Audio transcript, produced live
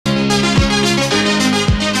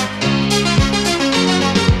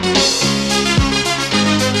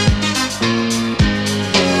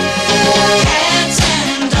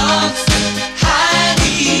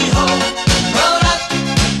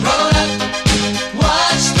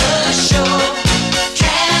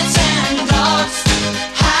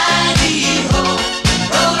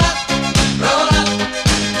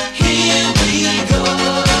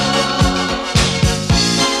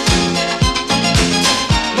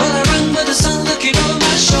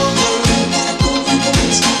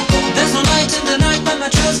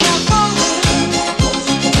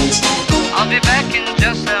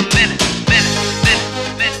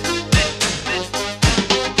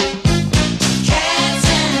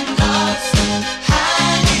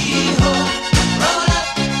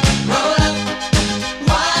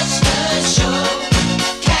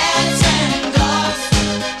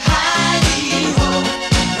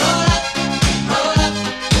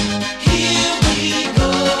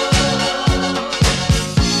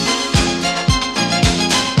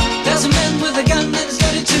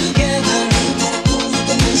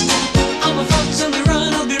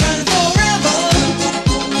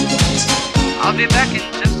I'll be back in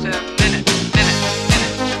just a minute.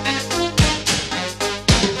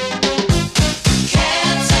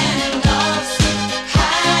 Cats and dogs,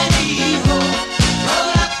 hidey-ho.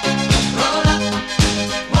 Roll up,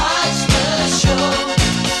 watch the show.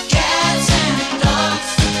 Cats and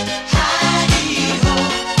dogs, hidey-ho.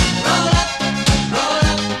 Roll up,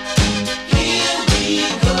 here we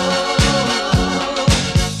go.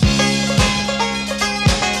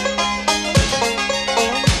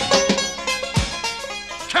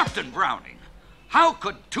 Captain Browning, how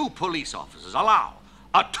could two police officers allow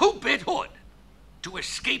a two-bit hood to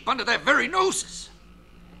escape under their very noses?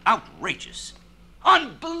 Outrageous.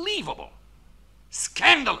 Unbelievable.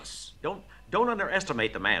 Scandalous. Don't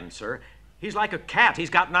underestimate the man, sir. He's like a cat. He's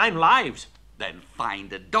got 9 lives. Then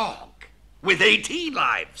find a dog with 18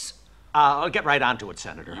 lives. I'll get right onto it,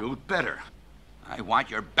 Senator. You'd better. I want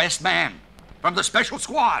your best man from the special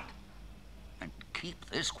squad. And keep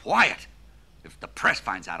this quiet. If the press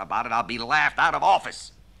finds out about it, I'll be laughed out of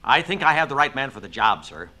office. I think I have the right man for the job,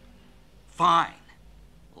 sir. Fine.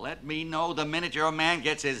 Let me know the minute your man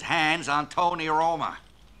gets his hands on Tony Roma.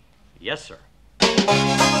 Yes, sir.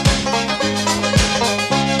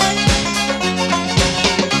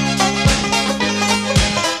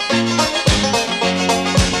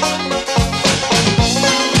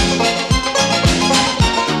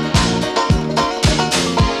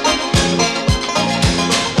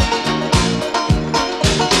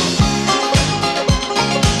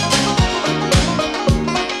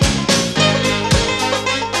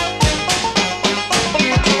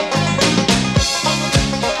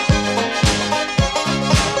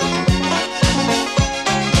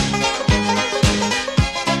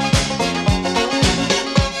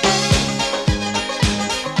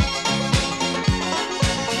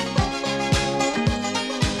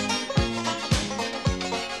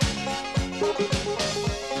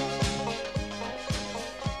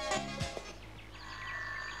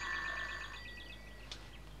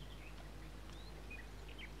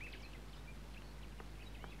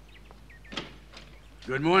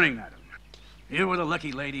 Good morning, madam. Here with a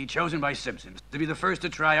lucky lady chosen by Simpsons to be the first to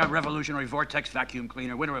try our revolutionary Vortex vacuum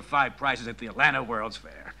cleaner, winner of 5 prizes at the Atlanta World's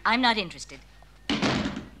Fair. I'm not interested.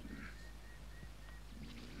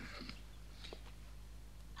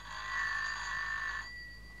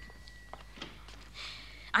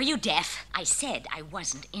 Are you deaf? I said I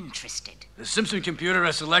wasn't interested. The Simpson computer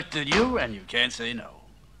has selected you, and you can't say no.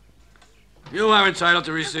 You are entitled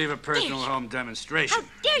to receive a personal home demonstration. How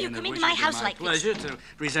dare you come into my house like this? Pleasure to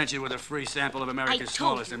present you with a free sample of America's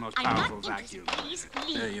smallest and most powerful vacuum. Please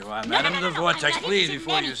leave. There you are, No, madam. no, no, The no, I'm Vortex, not please, interested in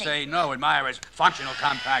before you anything. say no, admire its functional,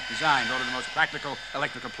 compact design. Go to the most practical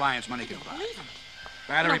electric appliance money can buy. Leave him.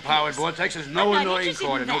 Battery-powered please. Vortex has no I'm not annoying interested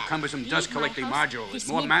cord in and no that. cumbersome Leave dust-collecting my house module. this It's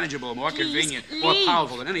more minute. manageable, more Please convenient, more leave.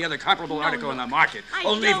 powerful than any other comparable No, article on look. the market. I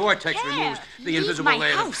Only don't Vortex care. removes the Leave invisible my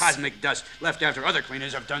layer of house. cosmic dust left after other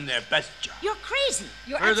cleaners have done their best job. You're crazy.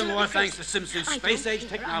 You're Furthermore, absolutely thanks crazy. to Simpson's I don't space-age care.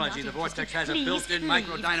 I'm technology, not the Vortex interested. has a Please built-in leave.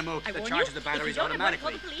 micro-dynamo I that warn charges you, the if you batteries don't, I'm going to call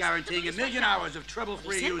automatically, the police. guaranteeing The a police million right now. hours of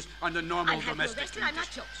trouble-free Listen, use under normal I'll have no domestic restaurant. I'm not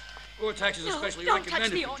conditions. yours. Vortex is No, especially don't touch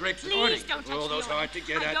recommended me, for Orton. drapes and Please awnings. don't touch All those me, hard to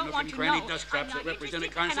get Orton. I at don't nook want and to cranny know. dust I'm traps not that represent a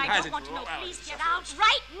interested, constant and I hazard don't want for to all know. allergies. Please get out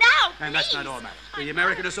right now. And that's not please. all, madam. I'm The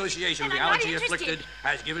American not- Association of and the I'm not Allergy interested. Afflicted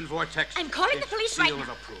has given Vortex I'm calling a the police seal right of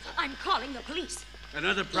now. approval. I'm calling the police.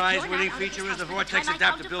 Another If you're prize-winning not out of feature this is the house by the Vortex time I count to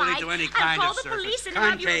adaptability to 5, any I'll kind call of the surface. police and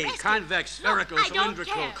have you Concave, arrested. convex, spherical, Look, I don't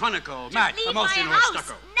cylindrical, care. conical, Just matte, leave emulsion, my or house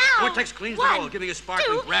stucco. now. Vortex cleans the 1, whole, giving a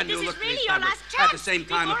sparkling, 2, brand new this look is to these really your fabrics. last At the chance same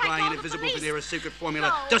time before I applying call an the invisible police. veneer secret formula,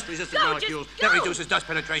 Go. dust-resistant Go, molecules just that go. reduces dust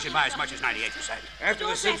penetration by as much as 98%. After the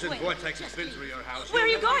Don't Simpson that way. Vortex has been through your house, Where are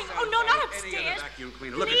you you'll never going? Oh, no, satisfy not with any other upstairs. vacuum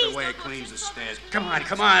cleaner. Look at Please the way it don't cleans the touch me. stairs.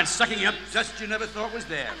 Come on, sucking up dust you never thought was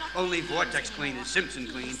there. Only Vortex Clean is Simpson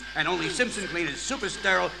Clean, and only Simpson Clean is super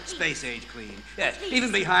sterile, space-age clean. Yes,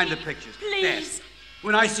 even behind the pictures. Please. Yes.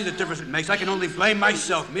 When I see the difference it makes, I can only blame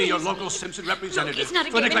myself, me, your local Simpson representative, it's not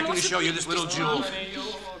a for game neglecting anymore, to show you this little jewel.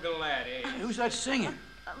 Who's that singing?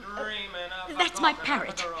 That's my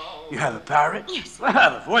parrot. You have a parrot? Yes. Well,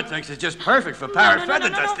 the Vortex is just perfect for parrot feather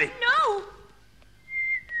dusting. No.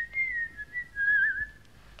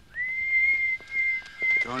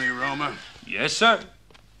 Tony Roma, Yes, sir.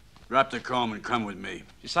 drop the comb and come with me.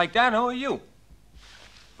 Just like that, who are you?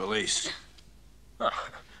 Police. Oh,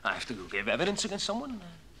 I have to go give evidence against someone?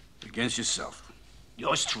 Against yourself.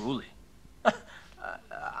 Yours truly.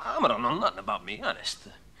 I don't know nothing about me, honest.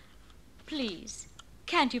 Please,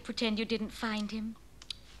 can't you pretend you didn't find him?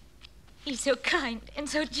 He's so kind and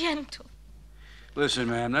so gentle. Listen,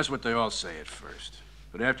 ma'am, that's what they all say at first.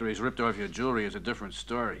 But after he's ripped off your jewelry, it's a different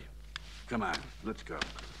story. Come on, let's go.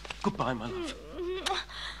 Goodbye, my love.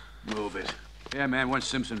 Move it. Yeah, man, one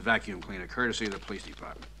Simpson vacuum cleaner, courtesy of the police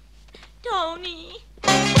department. Tony.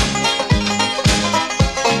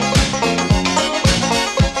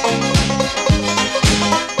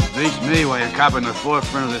 Beats me why a cop in the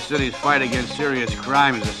forefront of the city's fight against serious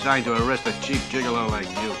crime is assigned to arrest a cheap gigolo like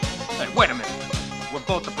you. Hey, wait a minute. We're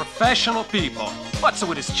both the professional people. What's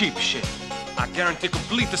with this cheap shit? I guarantee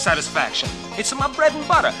complete dissatisfaction. It's my bread and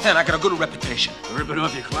butter, and I got a good reputation. Ripping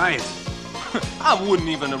off your clients. I wouldn't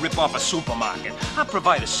even rip off a supermarket. I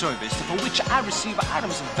provide a service for which I receive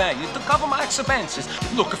items of value to cover my expenses.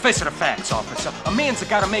 Look, face the facts, officer. A man's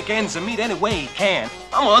got to make ends meet any way he can.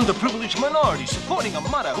 I'm an underprivileged minority supporting a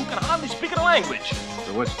mother who can hardly speak the language.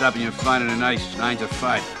 So what's stopping you finding a nice 9 to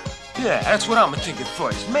 5? Yeah, that's what I'm thinking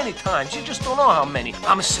first. Many times, you just don't know how many.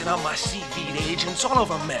 I'm sending out my CV to agents all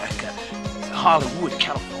over America. Hollywood,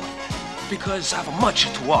 California. Because I have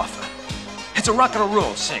much to offer. It's a rock and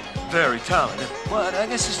roll singer. Very talented. But I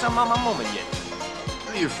guess it's not my moment yet.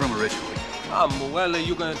 Where are you from originally? Well,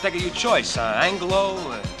 you can take your choice.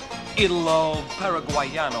 Anglo, Italo,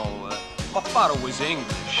 Paraguayano. My father was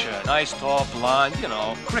English. Nice, tall, blonde, you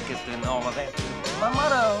know, cricket and all of that. My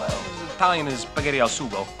mother was Italian as spaghetti al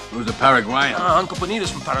sugo. Who's the Paraguayan? Uncle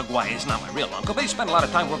Benito's from Paraguay. He's not my real uncle, but he spent a lot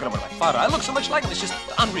of time working with my father. I look so much like him, it's just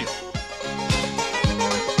unreal.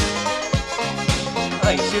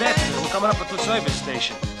 Hey, you see that? We're coming up to a service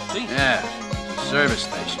station. See? Yeah, it's a service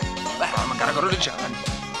station. Well, I gotta go to the John.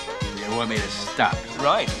 You want me to stop?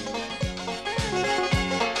 Right.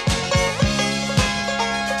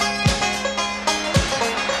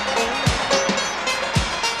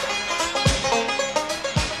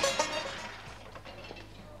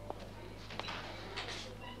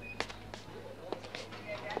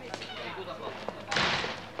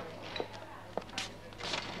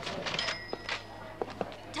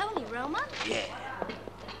 Tony Roma? Yeah.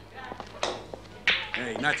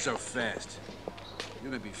 Hey, not so fast. You're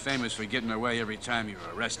gonna be famous for getting away every time you're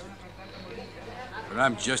arrested. But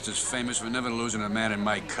I'm just as famous for never losing a man in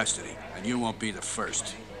my custody, and you won't be the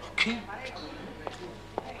first. Okay.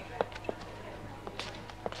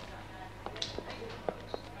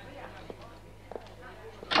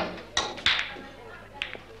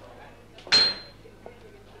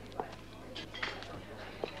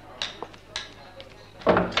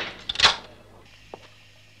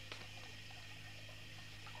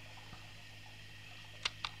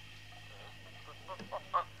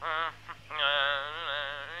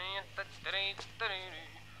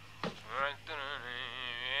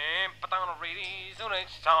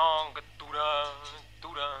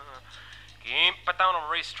 Keep down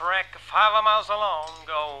a racetrack 5 miles along.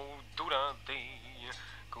 Go do the day.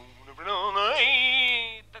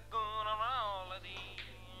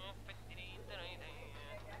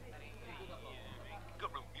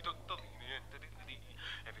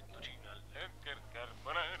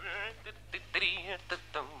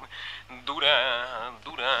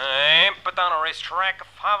 Put down a racetrack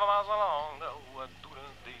 5 miles along. Go do the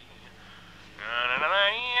day.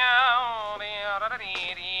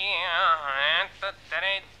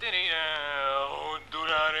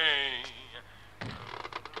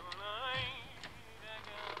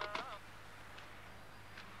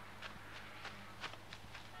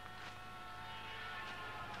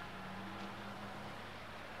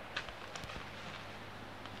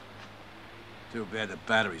 Too bad the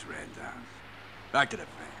batteries ran down. Back to the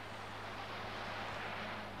van.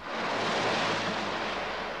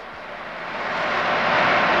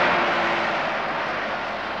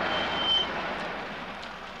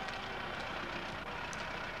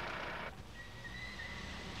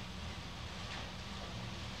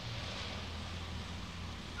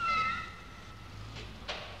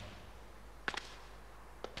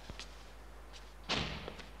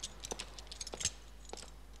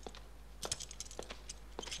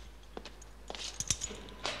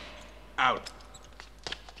 Out.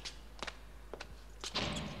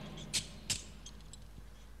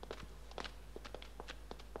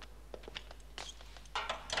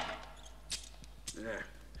 There.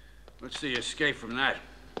 Let's see you escape from that.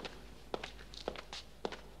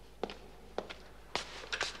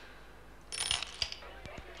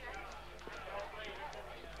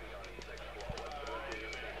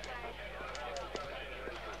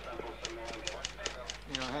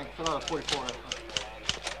 You know, Hank, fill out a 44.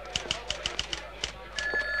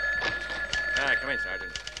 Come in,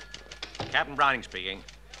 Sergeant. Captain Browning speaking.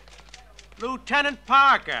 Lieutenant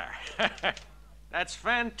Parker. That's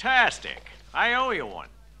fantastic. I owe you one.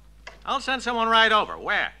 I'll send someone right over.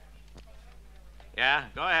 Where? Yeah,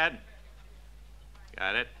 go ahead.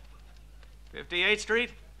 Got it. 58th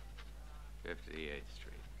Street? 58th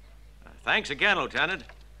Street. Thanks again, Lieutenant.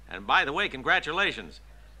 And by the way, congratulations.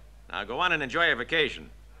 Now go on and enjoy your vacation.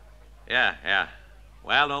 Yeah.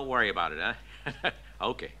 Well, don't worry about it, huh?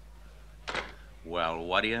 Okay. Well,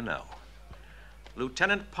 what do you know?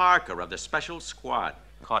 Lieutenant Parker of the Special Squad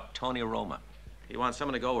caught Tony Roma. He wants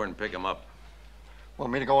someone to go over and pick him up.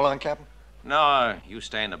 Want me to go along, Captain? No, you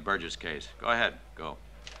stay in the Burgess case. Go ahead, go.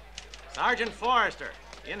 Sergeant Forrester,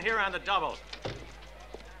 in here on the double.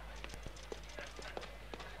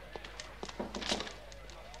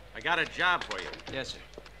 I got a job for you. Yes, sir.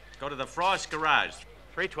 Go to the Frost Garage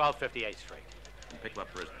 312 58th Street. and pick him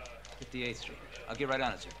up prisoner. 58th Street. I'll get right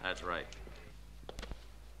on it, sir. That's right.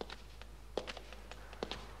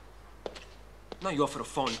 Now you offer the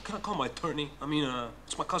phone. Can I call my attorney? I mean,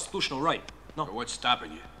 it's my constitutional right. No? But what's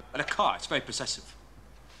stopping you? The car. It's very possessive.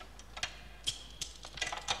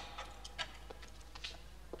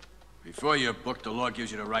 Before you're booked, the law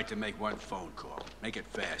gives you the right to make one phone call. Make it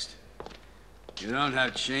fast. If you don't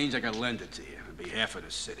have change, I can lend it to you on behalf of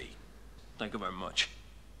the city. Thank you very much.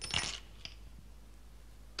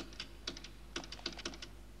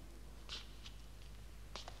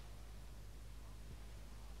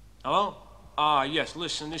 Hello? Yes,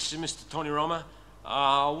 listen, this is Mr. Tony Roma.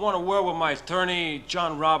 I want to word with my attorney,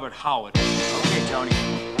 John Robert Howard. Okay, Tony.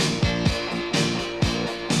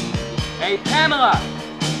 Hey, Pamela!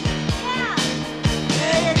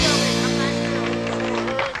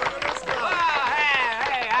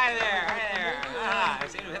 Hi there. I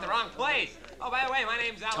seem to have hit the wrong place. Oh, by the way, my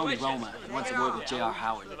name's Tony Roma. He wants a word with J.R.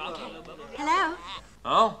 Howard. Hello.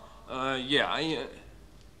 Oh? Yeah,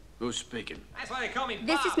 Who's speaking? That's why they call me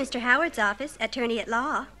This is Mr. Howard's office, attorney at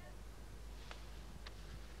law.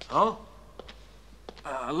 Oh?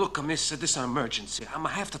 Look, miss, this is an emergency. I'm gonna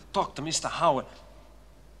have to talk to Mr. Howard.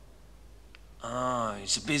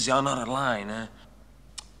 He's busy on another line, huh?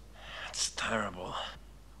 That's terrible.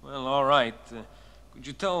 Well, all right. Could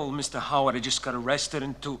you tell Mr. Howard I just got arrested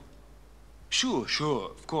in two... Sure,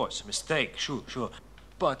 of course. A mistake, sure.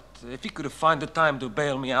 But if he could find the time to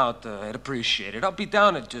bail me out, I'd appreciate it. I'll be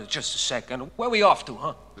down in just a second. Where we off to,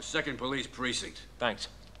 huh? The 2nd Police Precinct. Thanks.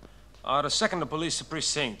 The 2nd Police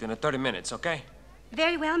Precinct in 30 minutes, okay?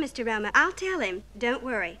 Very well, Mr. Roma. I'll tell him. Don't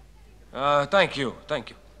worry. Thank you.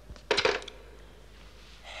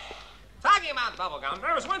 Talking about bubblegum.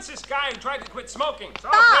 There was once this guy who tried to quit smoking.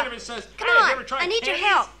 So Bob, a friend of his says, Come hey, have you on. ever tried I need your candies?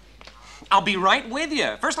 help. I'll be right with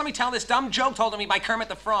you. First, let me tell this dumb joke told to me by Kermit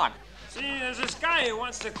the Frog. See, there's this guy who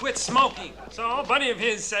wants to quit smoking. So a buddy of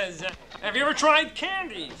his says, have you ever tried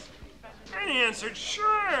candies? And he answered,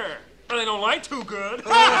 sure. But they don't like too good.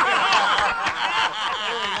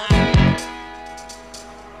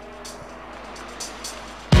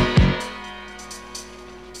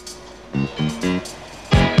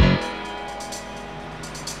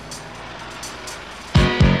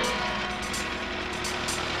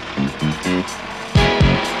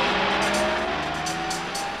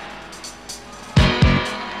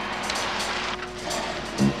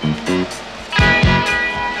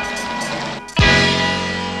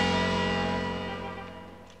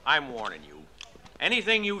 I'm warning you.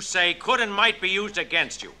 Anything you say could and might be used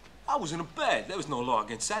against you. I was in a bed. There was no law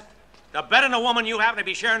against that. The bed and the woman you happen to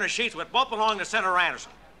be sharing the sheets with both belong to Senator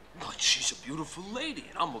Anderson. But she's a beautiful lady,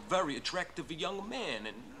 and I'm a very attractive young man,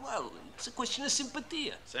 and, well, it's a question of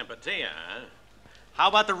sympathy. Sympathy, huh? How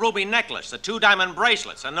about the ruby necklace, the 2 diamond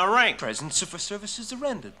bracelets, and the ring? Presents for services are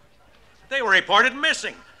rendered. They were reported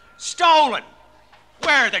missing. Stolen.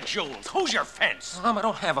 Where are the jewels? Who's your fence? I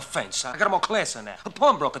don't have a fence. I got a more class than that. A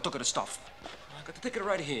pawnbroker took the stuff. I got the ticket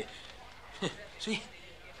right here. See?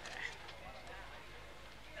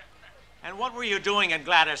 And what were you doing in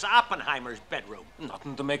Gladys Oppenheimer's bedroom?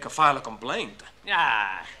 Nothing to make her file a complaint.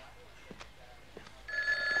 Ah.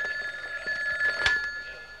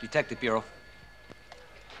 Detective Bureau.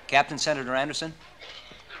 Captain Senator Anderson?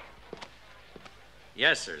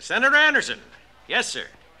 Yes, sir. Senator Anderson. Yes, sir.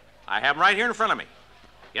 I have him right here in front of me.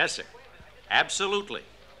 Yes, sir. Absolutely.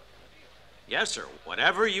 Yes, sir.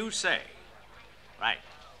 Whatever you say. Right.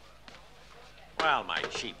 Well, my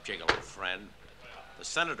cheap gigolo friend, the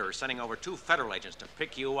senator is sending over 2 federal agents to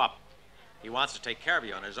pick you up. He wants to take care of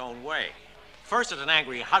you in his own way. First as an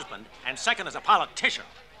angry husband, and second as a politician.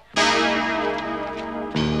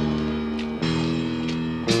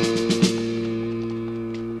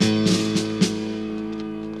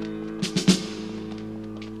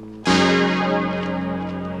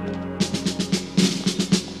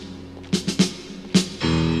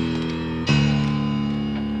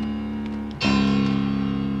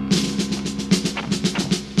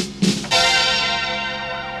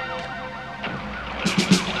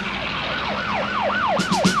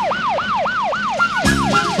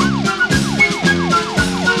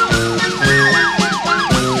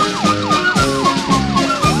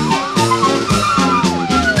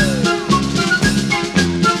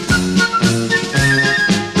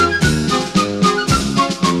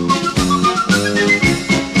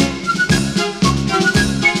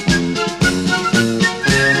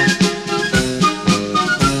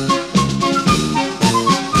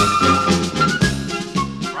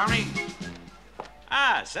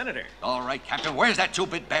 right, Captain. Where's that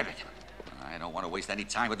two-bit bandit? I don't want to waste any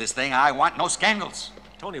time with this thing. I want no scandals.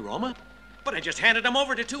 Tony Roma? But I just handed him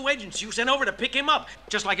over to 2 agents you sent over to pick him up,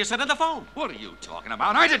 just like you said on the phone. What are you talking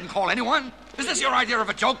about? I didn't call anyone. Is this your idea of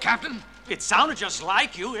a joke, Captain? It sounded just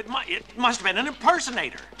like you. It must have been an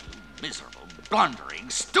impersonator. Miserable, blundering,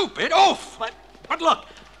 stupid oaf! But look,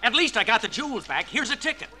 at least I got the jewels back. Here's a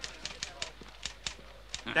ticket.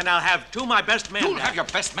 Then I'll have 2 of my best men. You'll back. have your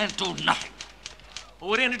best men do nothing.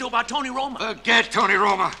 What are you going to do about Tony Roma? Forget Tony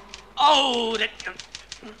Roma. Oh, that...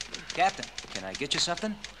 Captain, can I get you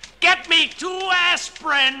something? Get me 2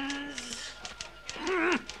 aspirins!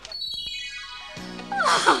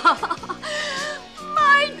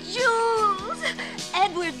 My jewels!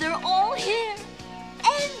 Edward, they're all here.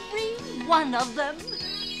 Every one of them.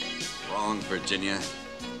 Wrong, Virginia.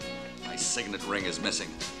 My signet ring is missing.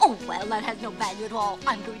 Oh, well, that has no value at all.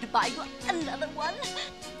 I'm going to buy you another one.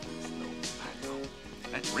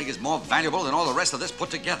 That ring is more valuable than all the rest of this put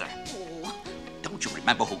together. Oh. Don't you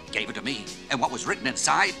remember who gave it to me and what was written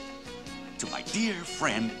inside? To my dear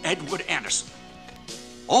friend, Edward Anderson.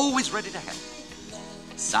 Always ready to help.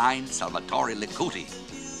 Signed, Salvatore Licuti.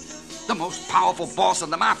 The most powerful boss in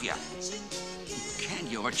the Mafia. Can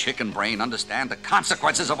your chicken brain understand the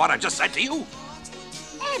consequences of what I just said to you?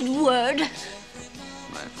 Edward!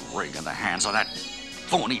 That ring in the hands of that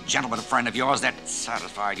phony gentleman friend of yours that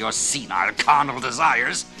satisfied your senile carnal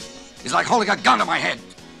desires is like holding a gun to my head.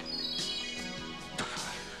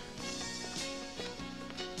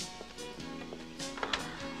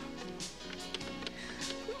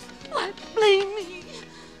 Why, blame me.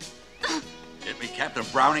 Get me Captain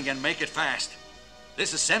Browning and make it fast.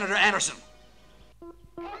 This is Senator Anderson.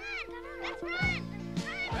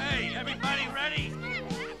 Hey, everybody ready?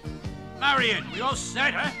 Marion, we all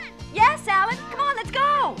set, huh? Yes, Alan. Come on, let's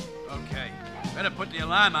go. Okay. Better put the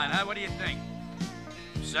alarm on, huh? What do you think?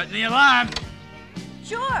 Setting the alarm.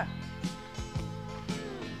 Sure.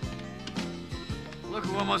 Look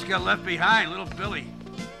who almost got left behind, little Billy.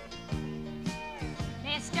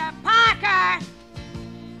 Mr. Parker!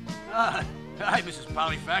 Hi, Mrs.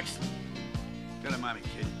 Polyfax. Don't mind me,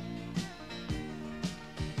 kid.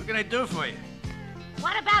 What can I do for you?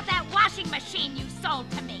 What about that washing machine you sold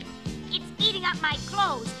to me? It's eating up my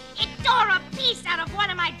clothes. It tore a piece out of one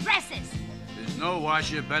of my dresses. There's no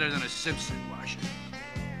washer better than a Simpson washer.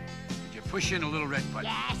 Did you push in a little red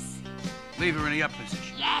button? Yes. Leave her in the up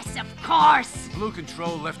position. Yes, of course. Blue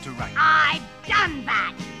control left to right. I've done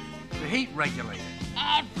that. The heat regulator.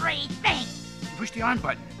 Everything. Push the on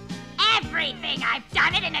button. Everything. I've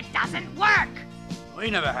done it and it doesn't work. We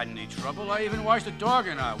never had any trouble. I even washed the dog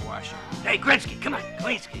in our washer. Hey, Gretzky, come on.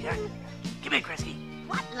 Gretzky, huh? Come here, Gretzky.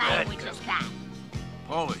 What language is that?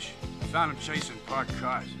 Polish. I found him chasing parked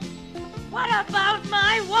cars. What about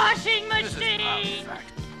my washing This is machine? Polyfax.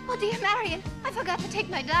 Oh, dear Marion, I forgot to take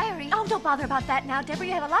my diary. Oh, don't bother about that now, Deborah.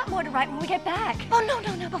 You have a lot more to write when we get back. Oh, no.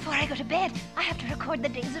 Before I go to bed, I have to record the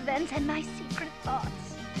day's events and my secret thoughts.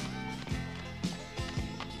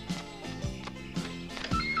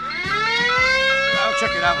 I'll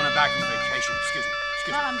check it out when I'm back from vacation. Excuse me.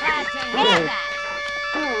 Well, I'm glad to hear that.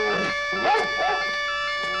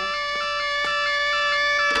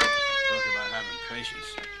 Talk about having patience.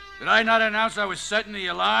 Did I not announce I was setting the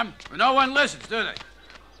alarm? Well, no one listens, do they?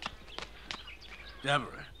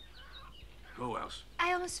 Deborah. Who else?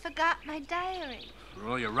 I almost forgot my diary. For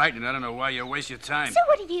all your writing, I don't know why you waste your time. So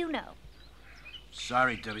what do you know?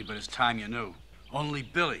 Sorry, Debbie, but it's time you knew. Only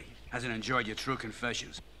Billy hasn't enjoyed your true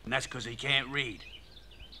confessions. And that's because he can't read.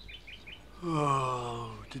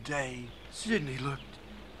 Oh, today, Sidney looked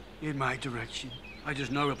in my direction. I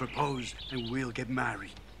just know he'll propose and we'll get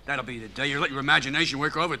married. That'll be the day you let your imagination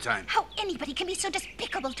work overtime. How anybody can be so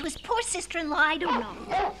despicable to his poor sister-in-law, I don't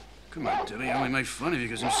know. Come on, Debbie. I only make fun of you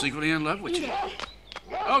because I'm secretly in love with you.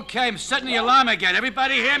 Okay, I'm setting the alarm again.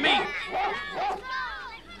 Everybody hear me?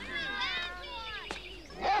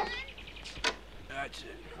 That's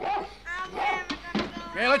it.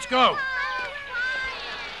 Okay, let's go.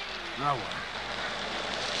 Now what?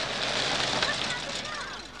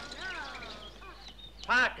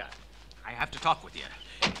 Parker, I have to talk with you.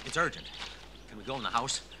 It's urgent. Can we go in the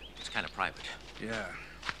house? It's kind of private. Yeah.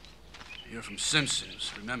 You're from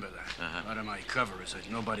Simpsons. Remember that. Part of my cover is that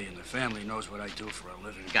nobody in the family knows what I do for a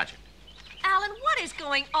living. Gotcha. Alan, what is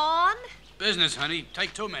going on? Business, honey.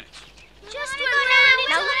 Take 2 minutes. Just relax.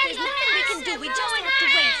 Now, look, there's nothing we can do. We just have to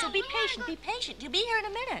wait. So be patient. Be patient. You'll be here in a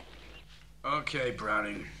minute. Okay,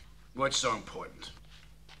 Browning. What's so important?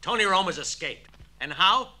 Tony Roma's escaped. And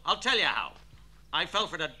how? I'll tell you how. I fell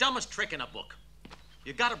for the dumbest trick in a book.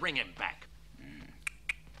 You gotta bring him back.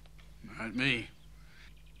 Not me.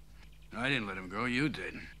 I didn't let him go. You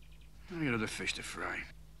did. I got other fish to fry.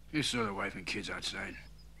 You saw the wife and kids outside.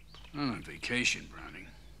 I'm on vacation, Browning.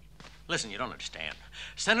 Listen, you don't understand.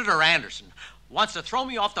 Senator Anderson wants to throw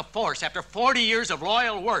me off the force after 40 years of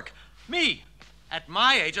loyal work. Me, at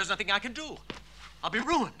my age, there's nothing I can do. I'll be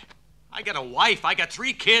ruined. I got a wife. I got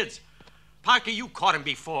 3 kids. Parker, you caught him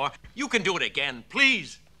before. You can do it again,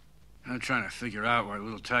 please. I'm trying to figure out why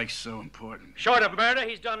little Tyke's so important. Short of murder,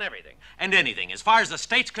 he's done everything. And anything. As far as the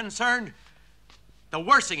state's concerned, the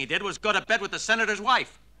worst thing he did was go to bed with the senator's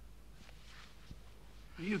wife.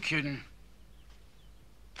 Are you kidding?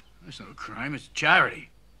 That's no crime. It's charity.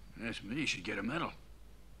 That's me. You should get a medal.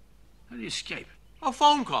 How do you escape? A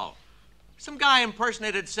phone call. Some guy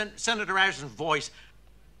impersonated Senator Anderson's voice.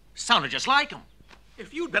 Sounded just like him.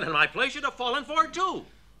 If you'd been in my place, you'd have fallen for it, too.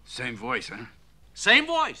 Same voice, huh? Same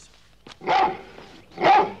voice. Come on,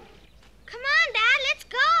 Dad, let's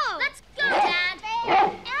go. Let's go, Dad.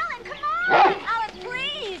 Alan, come on. Alan,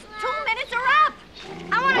 please. 2 minutes are up.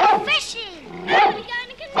 I want to go fishing. We got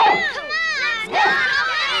in a canoe. Come on. Let's go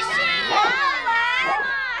fishing. Come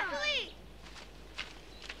on. Please.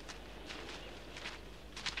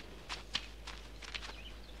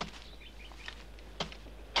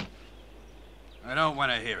 I don't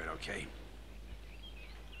want to hear it, okay?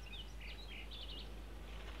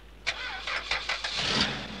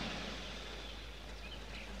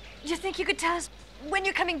 You think you could tell us when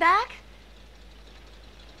you're coming back?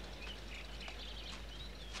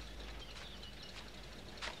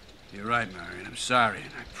 You're right, Marion. I'm sorry,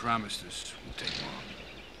 and I promise this won't take long.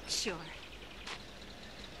 Sure.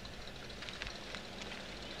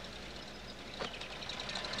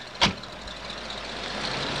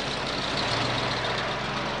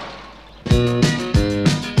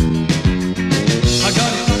 I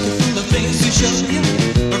got a pocket full of things to show you.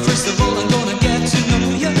 But first of all, I'm gonna get to know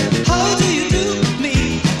you. How do you do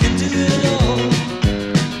me? I can do it all.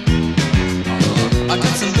 I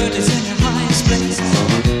got some birdies in the highest place.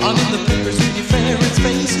 I'm in the papers with your favorite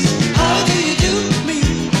faces. How do you do me?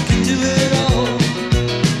 I can do it all.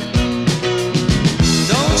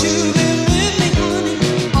 Don't you believe me, honey?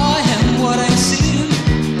 I am what I see.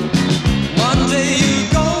 One day you're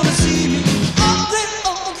gonna see me up there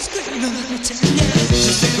on the screen. Let me tell you,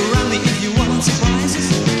 just stick around me if you want surprises.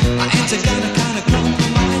 I ain't the kind of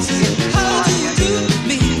compromises. How do you do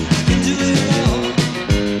me? I can do it all.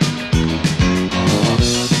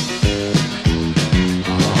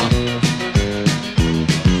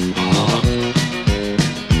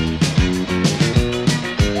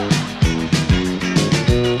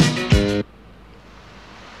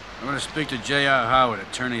 I want to speak to J.R. Howard,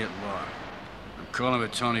 attorney at law. I'm calling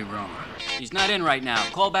with Tony Roma. He's not in right now.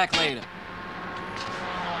 Call back later.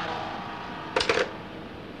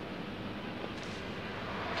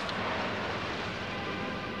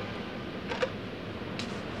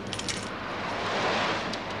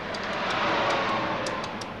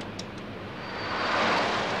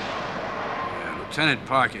 Lieutenant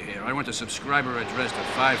Parker here. I want the subscriber address to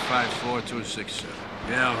 554267.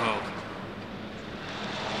 Yeah, hold.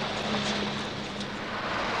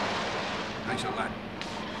 Thanks a lot.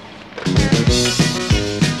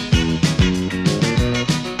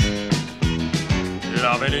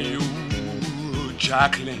 Loving you,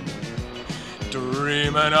 Jacqueline,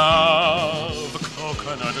 dreaming of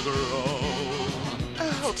Coconut Grove.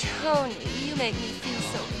 Oh, Tony, you make me feel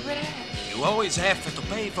so fresh. You always have to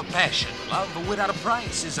pay for passion. Love without a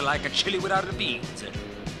price is like a chili without the beans.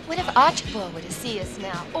 What if Archibald were to see us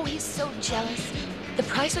now? Oh, he's so jealous. The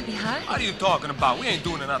price would be high. What are you talking about? We ain't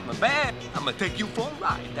doing nothing bad. I'm gonna take you for a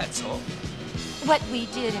ride, that's all. What we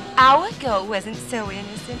did an hour ago wasn't so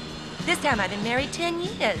innocent. This time I've been married 10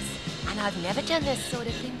 years, and I've never done this sort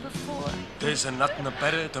of thing before. There's nothing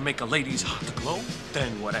better to make a lady's heart glow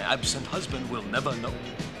than what an absent husband will never know.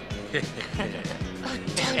 Oh,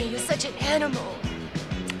 Tony, you're such an animal.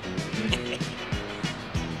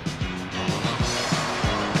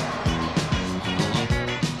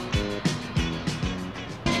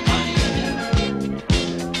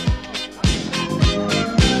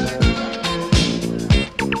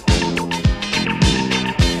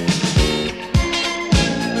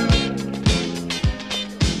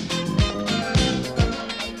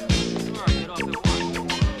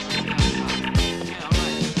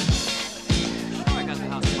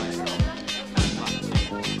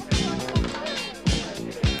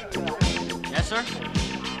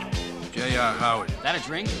 J.R. Howard. That a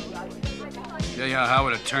drink? J.R.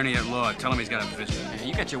 Howard, attorney at law. Tell him he's got a visitor. Yeah,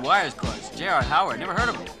 you got your wires crossed. J.R. Howard, never heard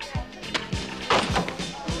of him.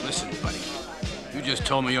 Listen, buddy. You just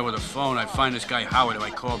told me over the phone I'd find this guy Howard if I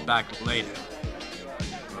call back later.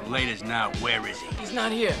 Well, later's now. Where is he? He's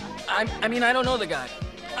not here. I mean, I don't know the guy.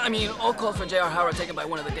 I mean, all calls for J.R. Howard taken by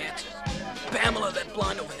one of the dancers. Pamela, that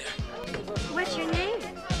blonde over there. What's your name?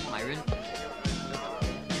 Myron.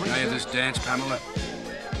 Can I have this dance, Pamela?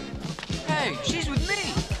 Hey, she's with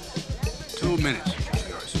me. 2 minutes.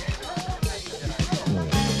 Yours.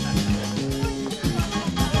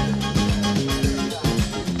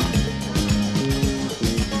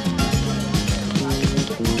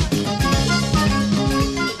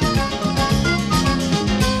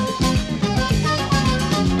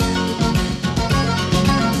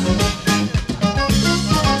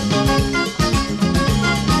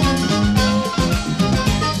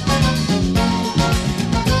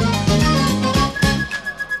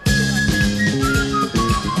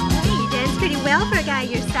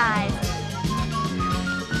 Your size.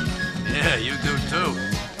 Yeah, you do too.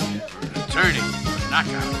 For an attorney,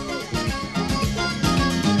 knockout.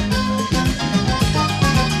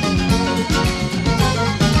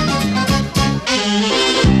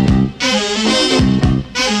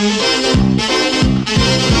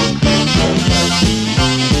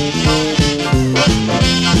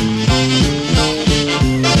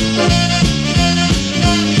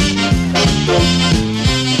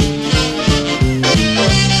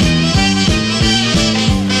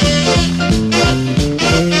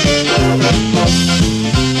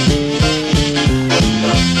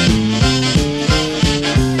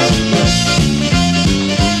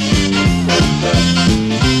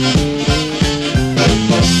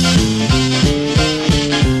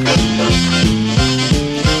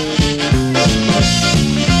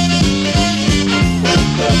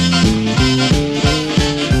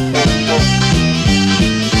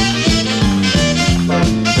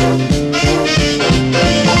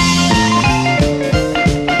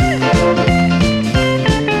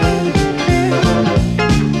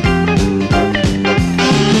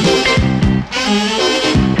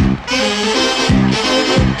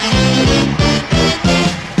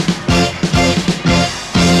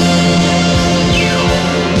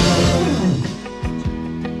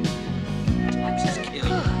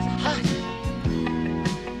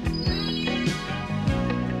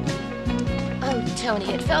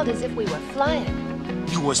 Tony, it felt as if we were flying.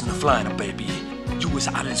 You wasn't a flying, baby. You was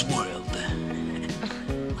out of this world.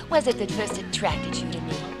 What was it that first attracted you to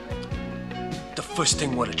me? The first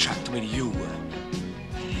thing what attracted me to you,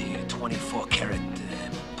 your 24-karat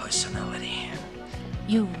personality.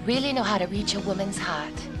 You really know how to reach a woman's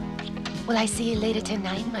heart. Will I see you later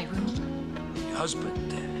tonight in my room? Your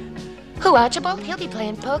husband. Who, Archibald? He'll be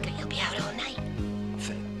playing poker. He'll be out all night.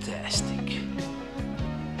 Fantastic.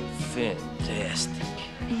 Fantastic.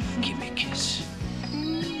 Give me a kiss.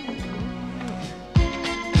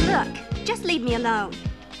 Look, just leave me alone.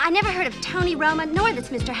 I never heard of Tony Roma, nor this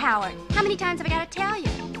Mr. Howard. How many times have I got to tell you?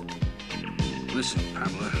 Listen,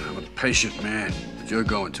 Pamela, I'm a patient man, but you're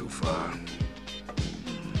going too far.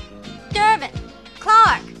 Dervin!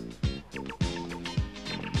 Clark!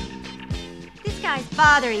 This guy's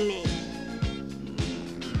bothering me.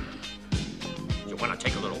 You want to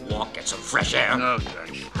take a little walk, get some fresh air? No,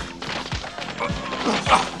 thanks.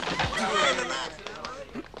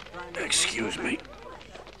 Excuse me.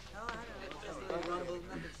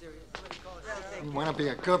 You want to be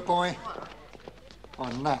a good boy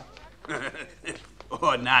or not?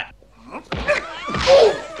 Or not.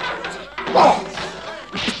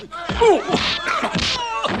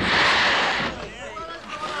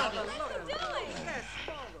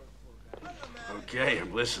 Okay,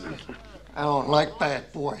 I'm listening. I don't like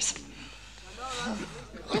bad boys.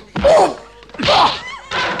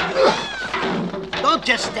 Don't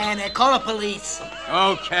just stand there. Call the police.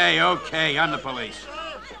 Okay, I'm the police.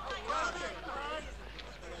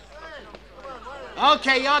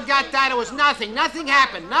 Okay, y'all got that. It was nothing. Nothing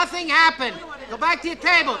happened. Nothing happened. Go back to your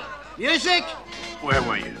table. Music? Where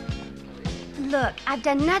were you? Look, I've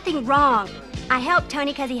done nothing wrong. I helped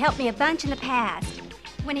Tony because he helped me a bunch in the past.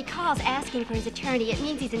 When he calls asking for his attorney, it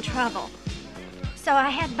means he's in trouble. So I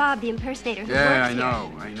had Bob, the impersonator, who Yeah, works here.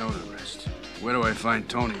 I know the rest. Where do I find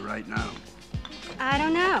Tony right now? I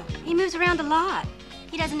don't know. He moves around a lot.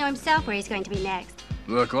 He doesn't know himself where he's going to be next.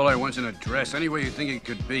 Look, all I want's an address, any way you think it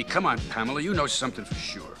could be. Come on, Pamela, you know something for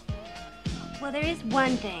sure. Well, there is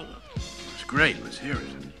one thing. It's great, let's hear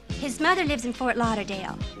it. His mother lives in Fort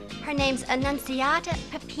Lauderdale. Her name's Annunziata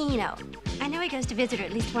Peppino. I know he goes to visit her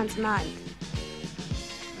at least once a month.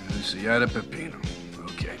 Annunziata Peppino.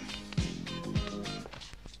 Okay.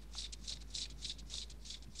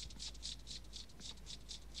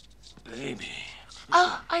 Baby.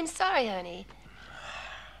 Oh, I'm sorry, honey.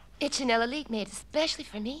 It's Chanel Elite made especially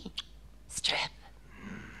for me. Strip.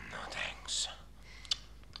 No, thanks.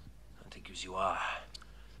 I think as you are.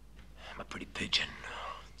 I'm a pretty pigeon.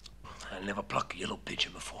 I never plucked a yellow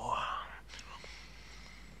pigeon before.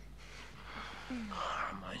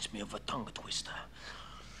 Reminds me of a tongue twister.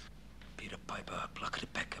 Peter Piper plucked a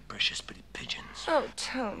peck of precious pretty pigeons. Oh,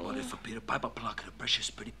 Tony. What if a Peter Piper plucked a precious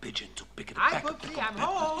pretty pigeon to pick it Hi, back? Poopsie, I'm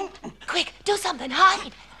home. Quick, do something.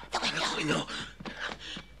 Hide. The window. Window.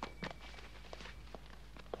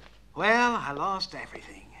 Well, I lost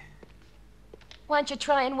everything. Why don't you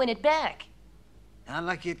try and win it back? Not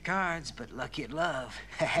lucky at cards, but lucky at love.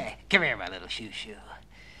 Come here, my little shoo-shoo.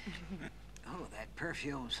 Oh, that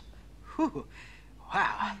perfume's... Whew.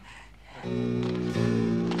 Wow.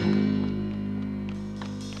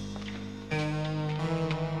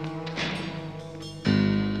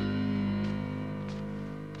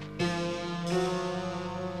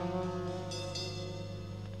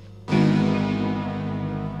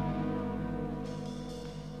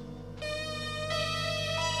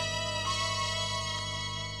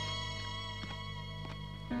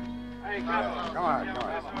 Come on.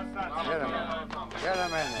 Get him in. Get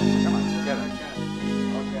him in there. Come on, get him.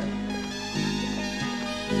 Okay.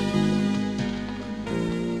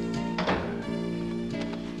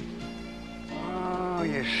 Oh,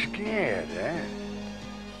 you're scared, eh?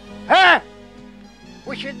 Huh?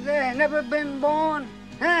 Wish you'd never been born,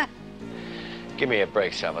 huh? Give me a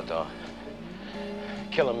break, Salvatore.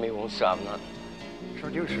 Killing me won't solve nothing. That's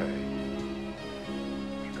what you say.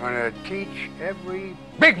 Gonna teach every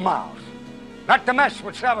big mouth not to mess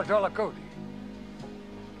with Salvatore Lacuti.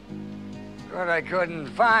 Good I couldn't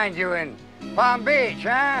find you in Palm Beach,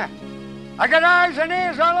 huh? I got eyes and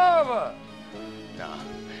ears all over. No,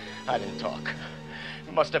 I didn't talk.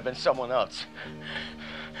 It must have been someone else.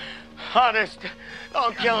 Honest,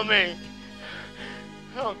 don't kill me.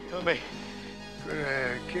 Don't kill me. Could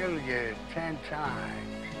have killed you 10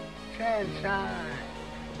 times. 10 times.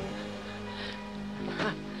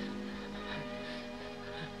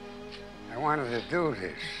 I wanted to do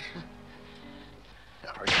this.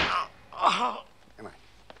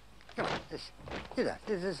 Come on.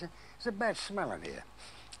 There's a bad smell in here.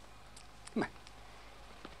 Come on.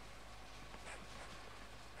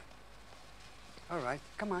 All right,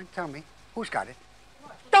 come on, tell me. Who's got it?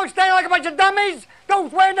 Don't stay like a bunch of dummies!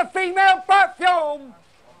 Don't wear the female perfume!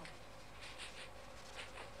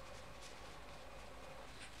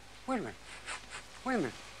 Wait a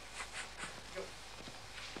minute.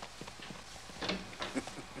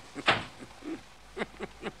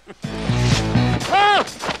 Oh!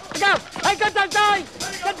 Go! I got that guy!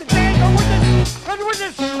 Get the dang witness! Get the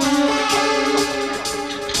witness!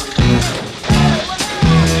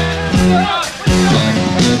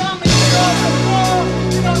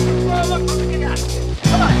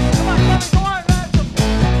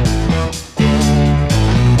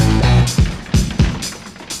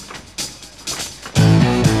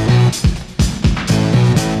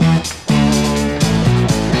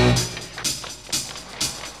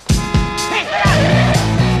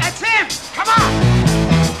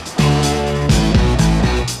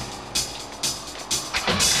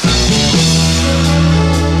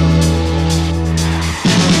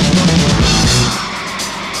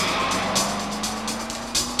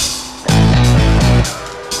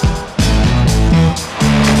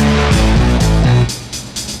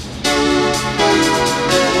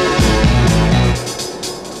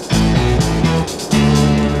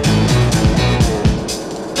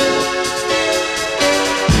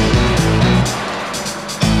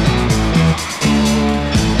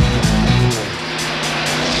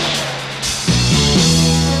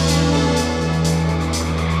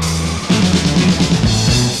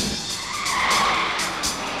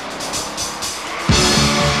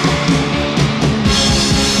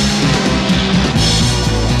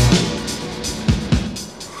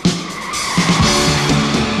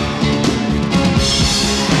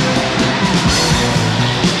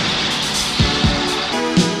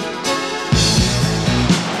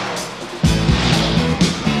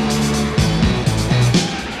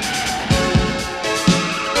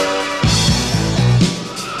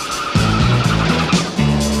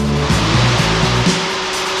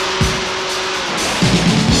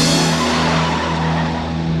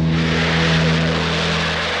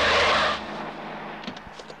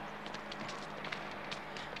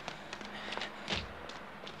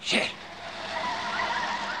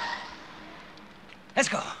 Let's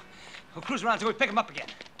go. We'll cruise around until we pick him up again.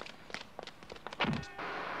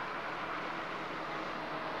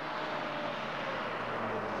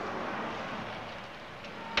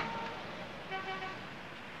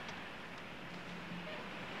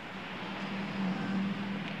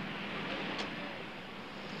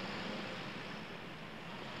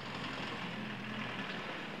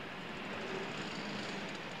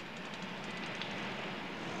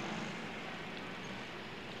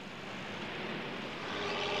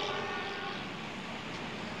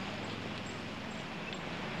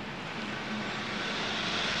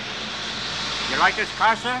 like this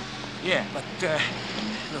car, sir? Yeah, but,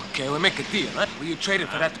 look, we'll make a deal, huh? Will you trade it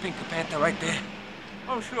for that pink Panther right there?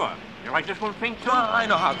 Oh, sure. You like this one pink, too? I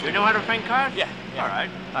know how to. You know how to paint cars? Yeah. All right.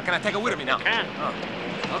 Can I take it with me now? You can.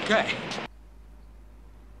 Oh, okay.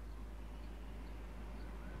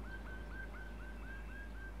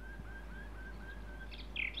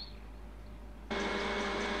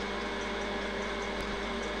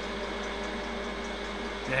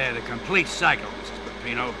 Yeah, the complete cycle, Mrs.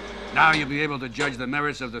 Peppino. Now you'll be able to judge the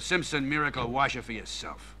merits of the Simpson Miracle Washer for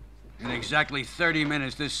yourself. In exactly 30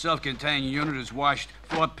 minutes, this self-contained unit has washed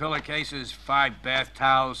 4 pillowcases, 5 bath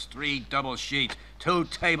towels, 3 double sheets, 2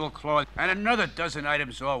 tablecloths, and another dozen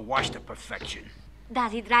items all washed to perfection.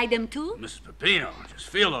 Does he dry them too? Mrs. Peppino, just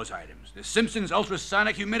feel those items. The Simpson's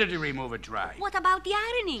ultrasonic humidity remover dry. What about the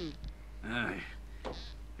ironing?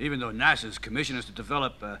 Even though NASA's commissioned us to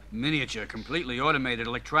develop a miniature, completely automated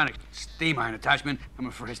electronic steam iron attachment, I'm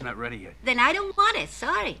afraid it's not ready yet. Then I don't want it,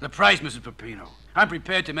 sorry. The price, Mrs. Peppino. I'm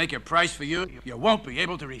prepared to make a price for you won't be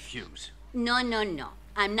able to refuse. No.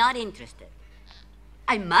 I'm not interested.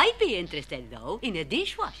 I might be interested, though, in a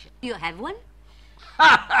dishwasher. Do you have one?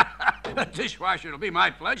 A dishwasher, it'll be my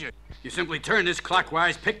pleasure. You simply turn this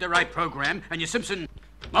clockwise, pick the right program, and your Simpson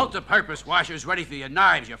multi-purpose washer's ready for your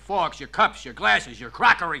knives, your forks, your cups, your glasses, your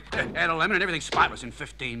crockery. Add a lemon and everything's spotless in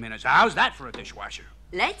 15 minutes. How's that for a dishwasher?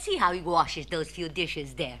 Let's see how he washes those few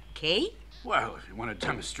dishes there, okay? Well, if you want a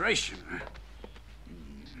demonstration...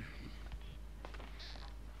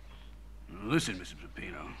 Listen, Mrs.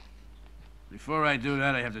 Peppino. Before I do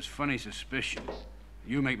that, I have this funny suspicion.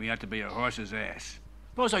 You make me out to be a horse's ass.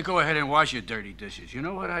 Suppose I go ahead and wash your dirty dishes. You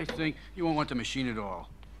know what I think? You won't want the machine at all.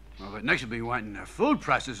 Well, but next you'll be wanting a food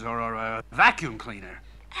processor or a vacuum cleaner.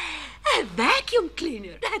 A vacuum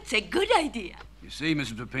cleaner? That's a good idea. You see,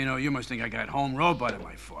 Mrs. Peppino, you must think I got home robot on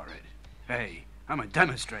my forehead. Hey, I'm a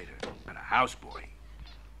demonstrator, not a houseboy.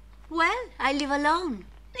 Well, I live alone.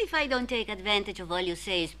 If I don't take advantage of all you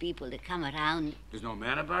say's people that come around. There's no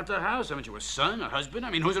man about the house? Haven't you a son, a husband? I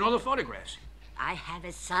mean, who's in all the photographs? I have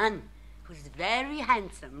a son who's very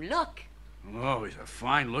handsome. Look. Oh, he's a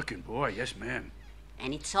fine-looking boy. Yes, ma'am.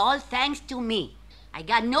 And it's all thanks to me. I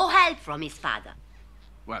got no help from his father.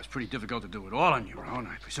 Well, it's pretty difficult to do it all on your own.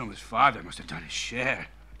 I presume his father must have done his share.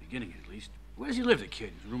 Beginning, at least. Where does he live, the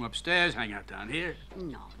kid? His room upstairs, hang out down here?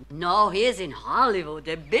 No, he's in Hollywood,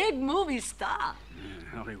 a big movie star.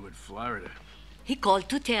 Yeah, Hollywood, Florida. He called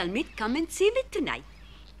to tell me to come and see me tonight.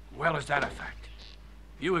 Well, is that a fact?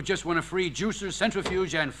 You have just won a free juicer,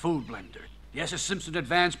 centrifuge, and food blender. Yes, a Simpson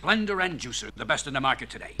Advanced blender and juicer, the best in the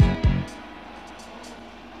market today.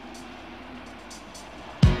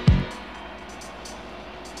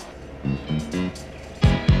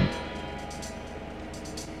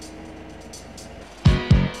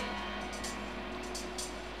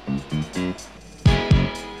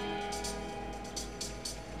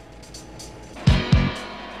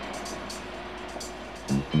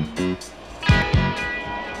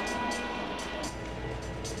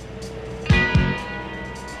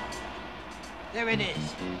 There it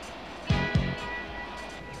is.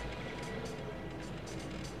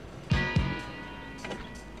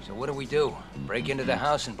 So what do we do? Break into the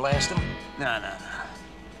house and blast them? No.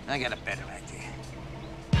 I got a better idea.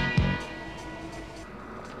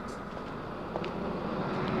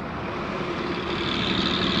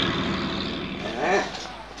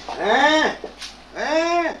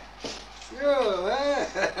 Sure,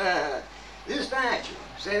 this statue,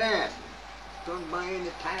 say that, done by an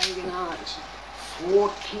Italian artist,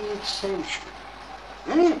 14th century.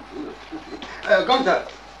 Gunther,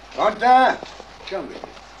 come here.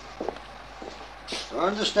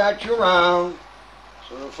 Turn the statue around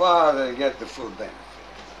so the father get the full benefit.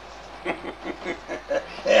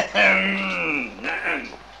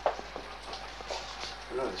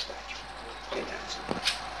 Another statue. Get down, son.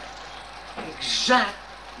 Exact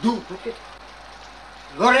duplicate.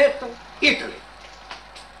 Loreto, Italy.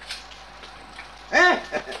 Eh?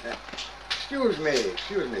 Excuse me,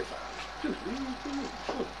 father.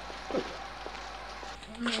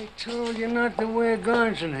 I told you not to wear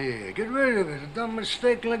guns in here. Get rid of it. A dumb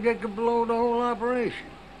mistake like that could blow the whole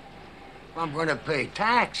operation. If I'm gonna pay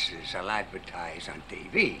taxes, I'll advertise on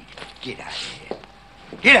TV. Get out of here.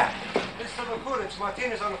 Get out. Mr. Lakulich,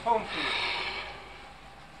 Martinez on the phone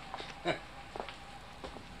for you.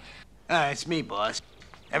 It's me, boss.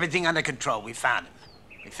 Everything under control. We found him.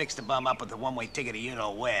 We fixed the bum up with the one-way ticket to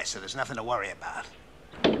you-know-where, so there's nothing to worry about.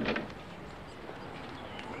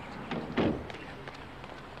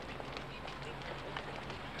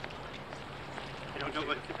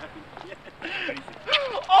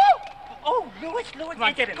 Oh, Louis, Come on,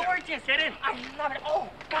 it's get in gorgeous. there. Get in. I love it. Oh,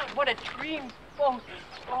 God, what a dream.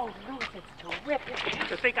 Oh, Louis, it's terrific.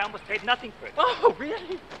 To think I almost paid nothing for it. Oh,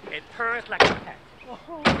 really? It purrs like a cat.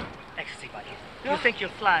 Oh. Ecstasy, buddy. You think you're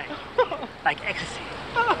flying. Like ecstasy.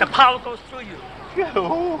 The power goes through you.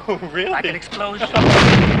 Oh, really? Like an explosion.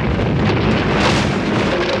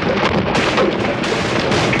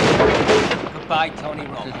 Goodbye, Tony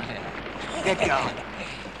Roma. Get going.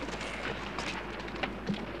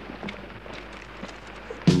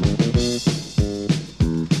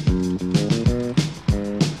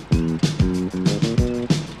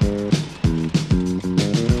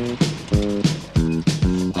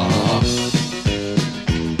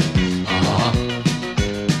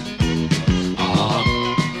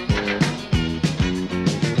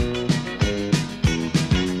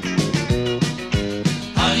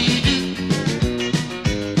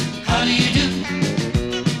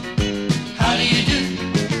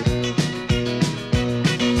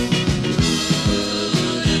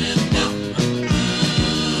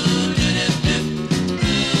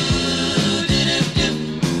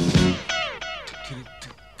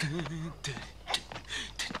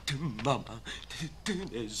 Mama,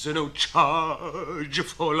 there's no charge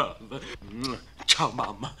for love. Ciao,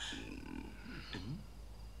 Mama.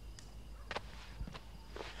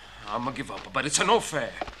 I'm gonna give up, but it's no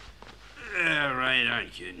fair. Yeah, right on,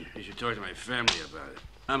 kid. You should talk to my family about it.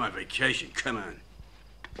 I'm on vacation. Come on.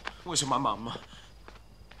 Where's my mama?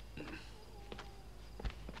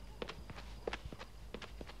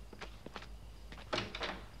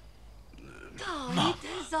 Tony,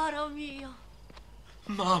 tesoro mio.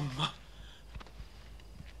 Mama.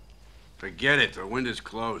 Forget it. The window's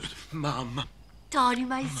closed. Mama. Tony,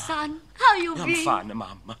 my son, how you I'm been? fine,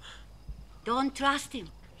 Mama. Don't trust him.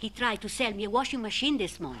 He tried to sell me a washing machine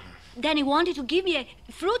this morning. Then he wanted to give me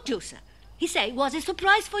a fruit juicer. He said it was a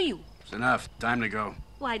surprise for you. It's enough. Time to go.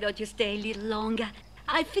 Why don't you stay a little longer?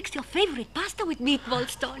 I fixed your favorite pasta with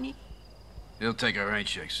meatballs, Tony. He'll take a rain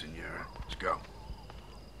check, senora. Let's go.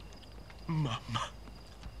 Mama.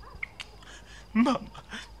 Mama.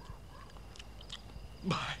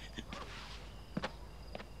 Bye.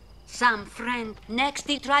 Some friend. Next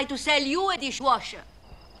he tried to sell you a dishwasher.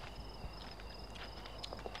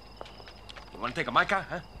 You want to take a my car,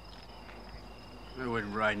 huh? I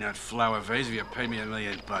wouldn't ride in that flower vase if you paid me $1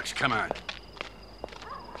 million. Come on.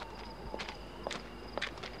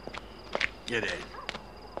 Get in.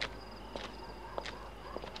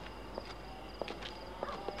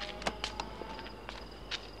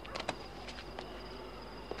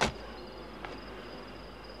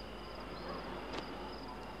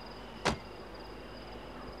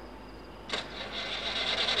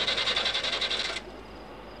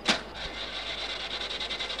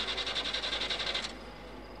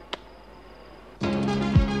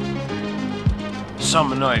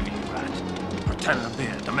 Some nerve you got. Pretending to be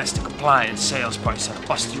a domestic appliance salesperson to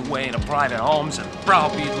bust your way into private homes and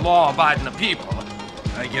browbeat law-abiding people.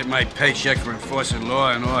 I get my paycheck for enforcing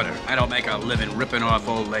law and order. I don't make a living ripping off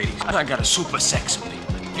old ladies. I got a super sex appeal.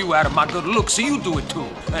 You added my good looks, so you do it too.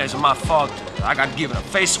 It's my fault. I got given a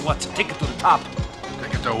face what's a ticket to the top.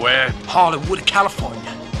 Ticket to where? Hollywood,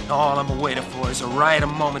 California. All I'm waiting for is a right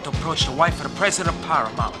moment to approach the wife of the president of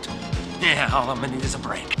Paramount. Yeah, all I'm gonna need is a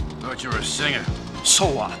break. Thought you were a singer. So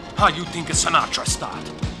what? How you think a Sinatra start?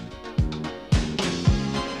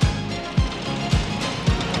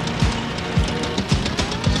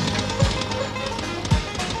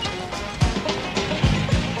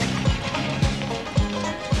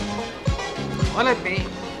 Will it be?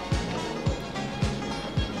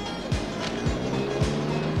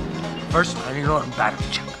 First, I need a battery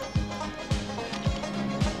check.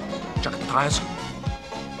 Check the tires.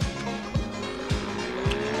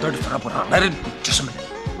 30 for up without let it. Just a minute.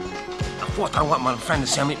 Now, fourth, I want my friend to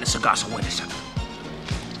see I'm eating a cigar, so wait a second.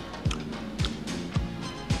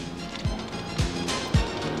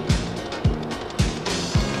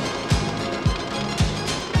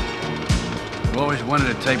 I've always wanted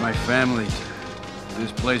to take my family to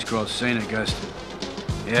this place called St. Augustine.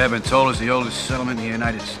 Yeah, I've been told it's the oldest settlement in the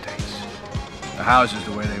United States. The houses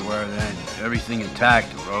the way they were then. Everything intact,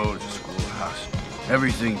 the roads, the schoolhouse.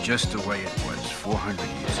 Everything just the way it was 400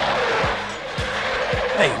 years ago.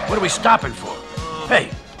 Hey, what are we stopping for?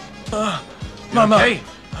 Hey. You Mama. okay?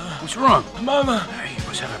 What's wrong? Mama. Hey, he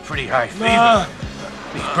must have a pretty high fever.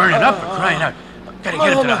 He's burning up and crying out. Gotta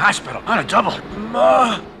get him to the hospital on a double.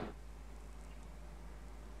 Ma.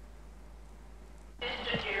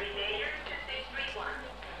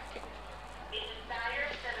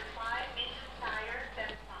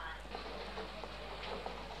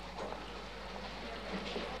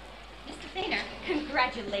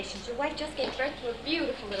 Congratulations. Your wife just gave birth to a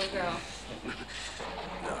beautiful little girl.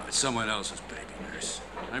 No, it's someone else's baby, nurse.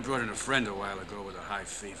 I brought in a friend a while ago with a high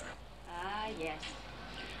fever. Ah, yes.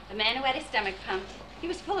 The man who had his stomach pumped. He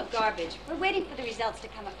was full of garbage. We're waiting for the results to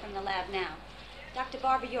come up from the lab now. Dr.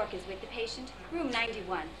 Barbara York is with the patient. Room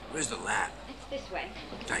 91. Where's the lab? It's this way.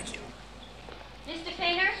 Thank you. Mr.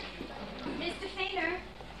 Fainer? Mr. Fainer?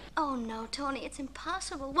 Oh, no, Tony, it's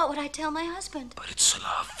impossible. What would I tell my husband? But it's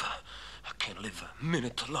love. I can't live a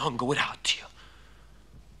minute longer without you.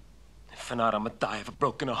 If not, I'm gonna die of a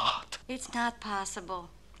broken heart. It's not possible.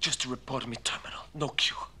 Just to report me terminal. No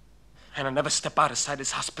cure. And I'll never step outside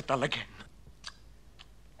this hospital again.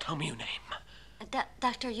 Tell me your name.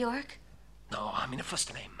 Dr. York? No, I mean the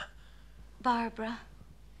first name. Barbara.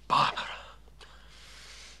 Barbara.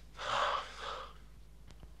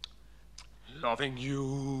 Loving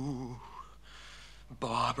you,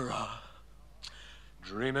 Barbara.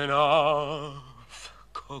 Dreaming of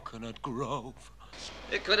Coconut Grove.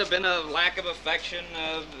 It could have been a lack of affection,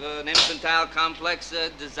 an infantile complex, a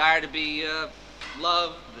desire to be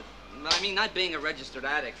loved. I mean, not being a registered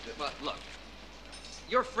addict. But look,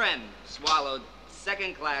 your friend swallowed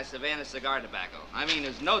second-class Havana cigar tobacco. I mean,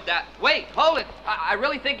 there's no doubt. Wait, hold it. I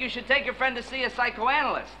really think you should take your friend to see a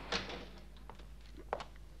psychoanalyst.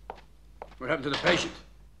 What happened to the patient?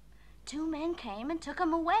 2 men came and took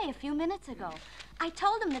him away a few minutes ago. I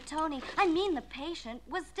told them that the patient,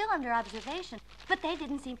 was still under observation, but they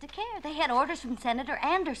didn't seem to care. They had orders from Senator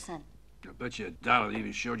Anderson. I bet you $1 they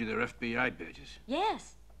even showed you their FBI badges.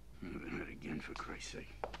 Yes. Not again, for Christ's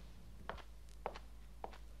sake.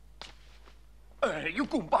 Hey, you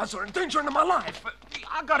goombas are endangering my life.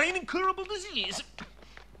 I got an incurable disease.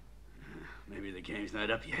 Maybe the game's not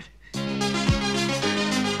up yet.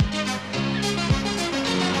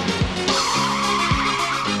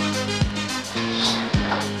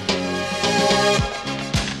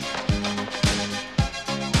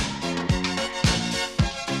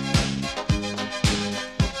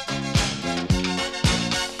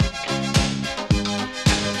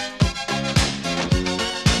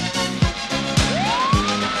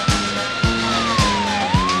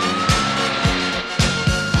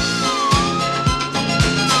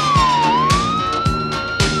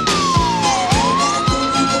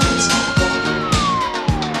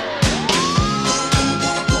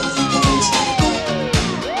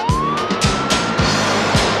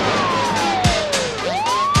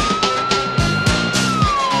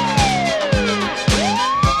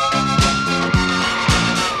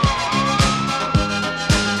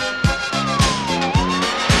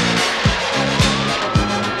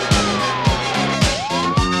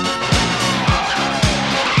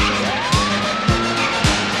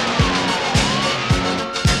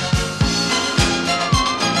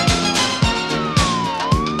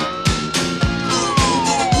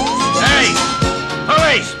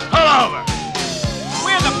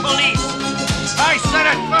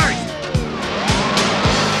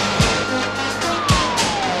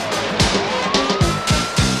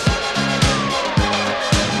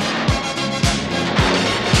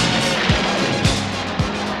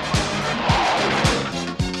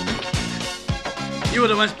 You were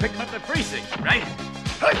the ones picking up the precinct, right?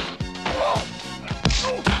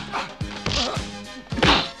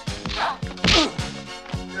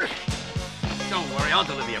 Don't worry, I'll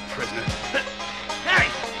deliver you a prisoner. Hey!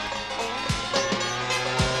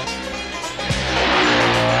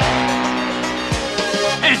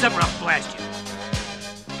 Hands up or I'll blast you.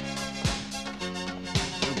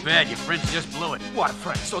 Too bad, your friends just blew it. What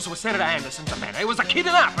friends? Those were Senator Anderson's men. It was a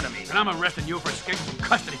kidnapping of me. And I'm arresting you for escaping from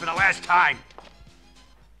custody for the last time.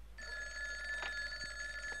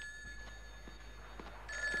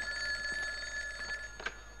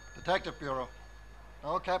 Detective Bureau.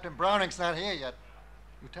 No, Captain Browning's not here yet.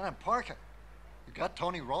 Lieutenant Parker. You got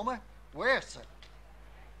Tony Roma? Where, sir?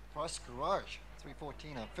 Farce Garage,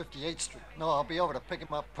 314 on 58th Street. No, I'll be over to pick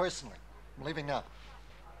him up personally. I'm leaving now.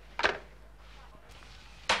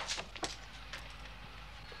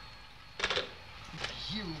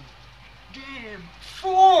 You damn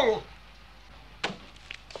fool!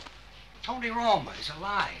 Tony Roma is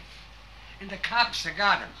alive, and the cops have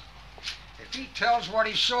got him. If he tells what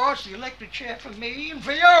he saw, it's the electric chair for me and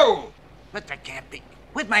for you. But the Captain,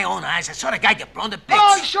 with my own eyes, I saw the guy get blown to bits.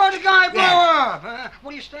 Oh, you saw the guy blow up!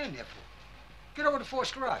 What are you standing there for? Get over to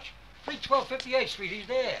Force Garage. 312 58th Street, he's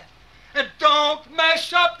there. And don't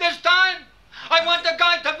mess up this time! I want the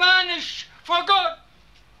guy to vanish for good!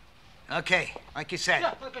 Okay, like you said.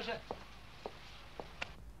 Yeah, like I said.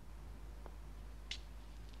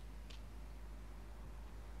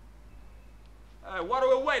 What are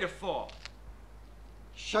we waiting for?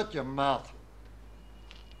 Shut your mouth.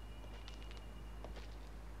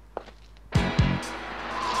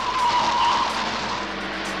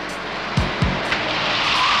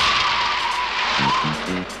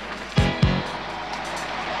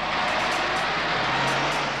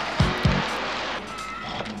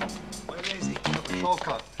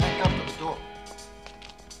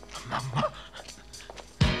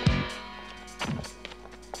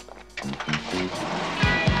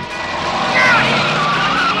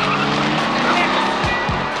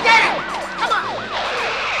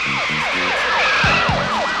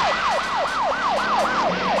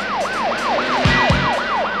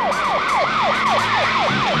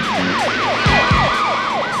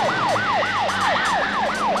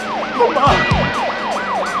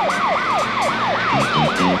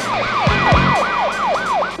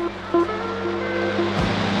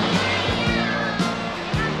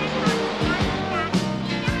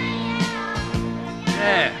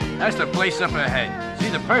 Yeah, that's the place up ahead. See,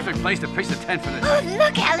 the perfect place to pitch the tent for the night. Oh,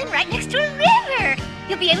 look, Alan, right next to a river.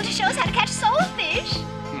 You'll be able to show us how to catch soulfish.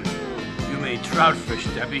 You mean troutfish,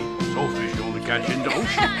 Debbie. Soulfish you only catch in the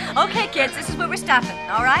ocean. Okay, kids, this is where we're stopping,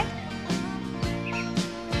 all right?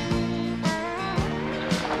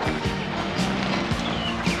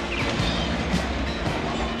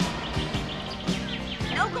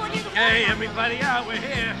 No going near the water. Hey, everybody out, we're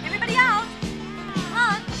here. Everybody out. Come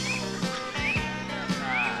on.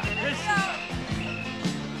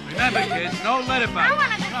 Remember, kids, no letterbox.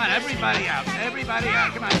 Come on, everybody out. Everybody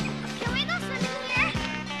out. Come on. Can we go swimming here?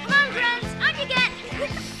 Come on, friends. On you get.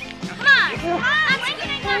 Come on. Come on.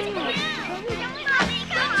 Swimming. Come on.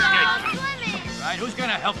 Come on. Swimming. Right, who's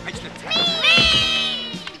gonna help pitch the tent? Me!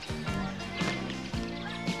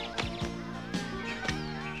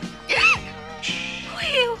 Who are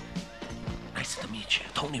you? Nice to meet you,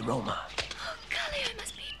 Tony Roma. Oh, golly, I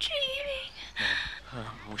must be dreaming.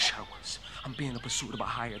 I wish I was. I'm being pursued by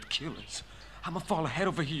hired killers. I'ma fall head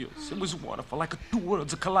over heels. It was wonderful, like two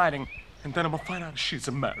worlds are colliding. And then I'ma find out she's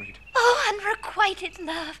married. Oh, unrequited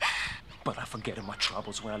love. But I forget my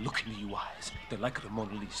troubles when I look into your eyes. They're like the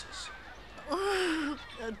Mona Lisa's. Ooh,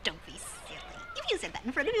 oh, don't be silly. If you said that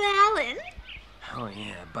in front of Alan. Oh,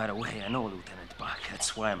 yeah, by the way, I know Lieutenant Bach.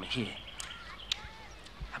 That's why I'm here.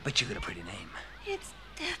 I bet you got a pretty name. It's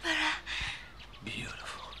Deborah. Beautiful.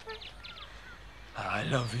 I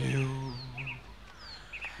love you,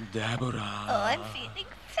 Deborah. Oh, I'm feeling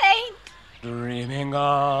faint. Dreaming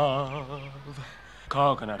of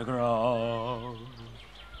Coconut Grove.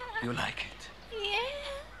 You like it?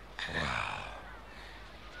 Yeah. Wow.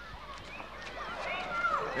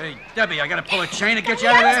 Hey, Debbie, I gotta pull a chain to get you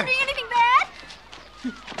I out of wasn't there. doing anything bad.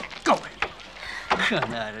 Go away.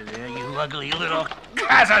 Come out of there, you ugly little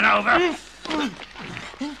Casanova.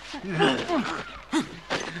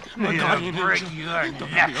 My guardian break angel. your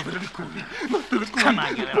neck. Come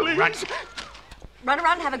on, you little runt. Run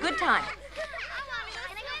around and have a good time.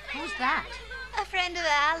 Who's that? A friend of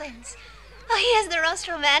Alan's. Oh, he has the most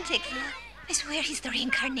romantic look. I swear he's the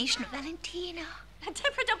reincarnation of Valentino.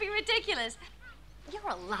 Deborah, don't be ridiculous. You're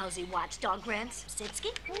a lousy watchdog, Grants.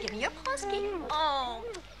 Sitsky, give me your paws key. Oh,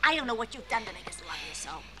 I don't know what you've done to make us love you so.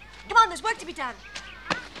 Come on, there's work to be done.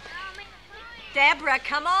 Deborah,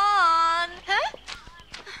 come on. Huh?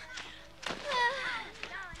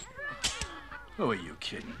 Who are you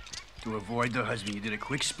kidding? To avoid the husband, you did a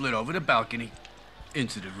quick split over the balcony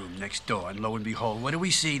into the room next door, and lo and behold, what do we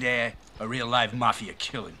see there? A real live mafia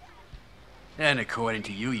killing. And according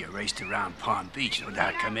to you, you raced around Palm Beach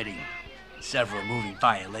without committing several moving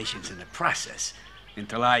violations in the process,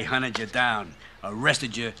 until I hunted you down,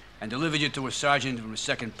 arrested you, and delivered you to a sergeant from the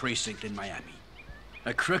 2nd Precinct in Miami.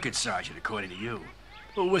 A crooked sergeant, according to you,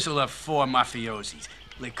 who whistled up 4 mafiosis,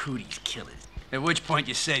 Licuti's killers. At which point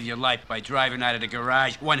you saved your life by driving out of the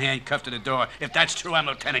garage, one hand cuffed to the door. If that's true, I'm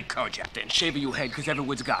Lieutenant Kojak. Then shave your head, because every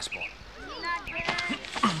word's gospel.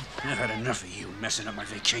 I've had enough of you messing up my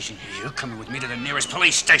vacation here. You're coming with me to the nearest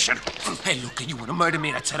police station. Hey, look, you want to murder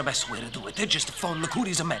me? That's the best way to do it. They're just a phone.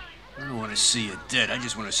 Licuti's a man. I don't want to see you dead. I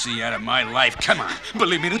just want to see you out of my life. Come on.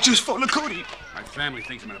 Believe me, they're just phone Licuti. My family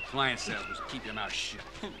thinks I'm an appliance salesman, so keep your mouth shut.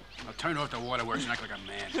 Now turn off the waterworks and act like a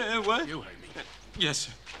man. What? You heard me. Yes,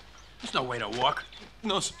 sir. There's no way to walk.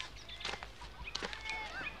 No, sir.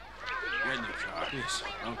 Get in the car. Yes.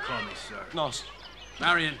 Don't call me sir. No, sir.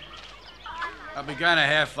 Marion, I'll be gone a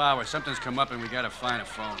half hour. Something's come up and we gotta find a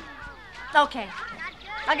phone. Okay.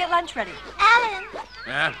 I'll get lunch ready. Alan,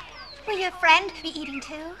 Yeah? will your friend be eating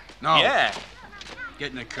too? No. Yeah.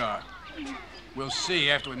 Get in the car. We'll see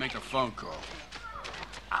after we make the phone call.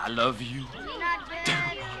 I love you.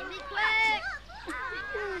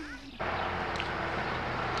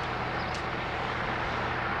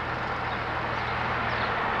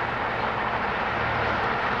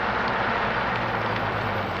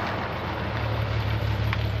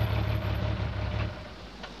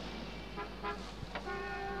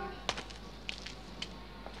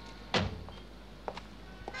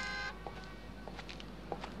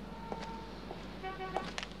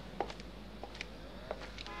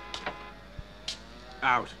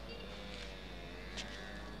 Out.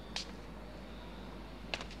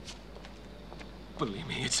 Believe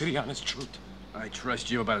me, it's the honest truth. I trust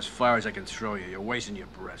you about as far as I can throw you. You're wasting your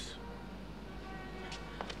breath.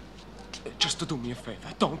 Just to do me a favor,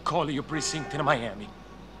 don't call your precinct in Miami.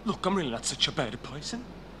 Look, I'm really not such a bad person.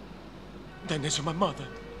 Then there's my mother.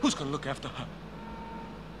 Who's gonna look after her?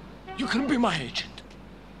 You can be my agent.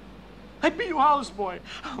 I'd be your houseboy.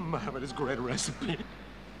 I'm having this great recipe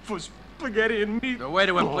for spaghetti and meat. The way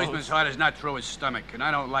to a policeman's heart is not through his stomach, and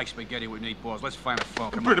I don't like spaghetti with meatballs. Let's find a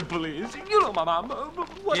phone. Come on. Pretty please. You know my mama.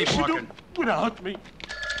 What Keep does she do walking. without me?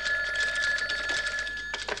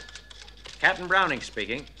 Captain Browning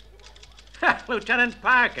speaking. Lieutenant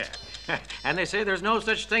Parker. And they say there's no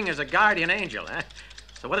such thing as a guardian angel, huh?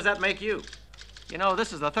 So what does that make you? You know,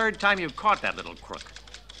 this is the third time you've caught that little crook.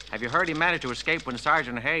 Have you heard he managed to escape when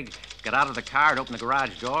Sergeant Haig got out of the car and opened the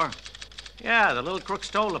garage door? Yeah, the little crook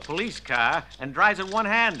stole a police car and drives it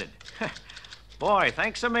one-handed. Boy,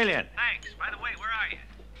 thanks a million. Thanks. By the way, where are you?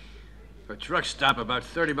 A truck stop about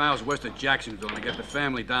 30 miles west of Jacksonville to get the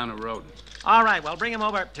family down the road. All right, well, bring him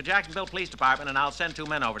over to Jacksonville Police Department, and I'll send 2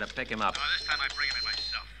 men over to pick him up. This time I bring him in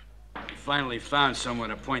myself. We finally found someone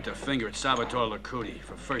to point the finger at Salvatore Lacuti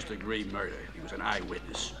for first-degree murder. He was an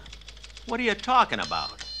eyewitness. What are you talking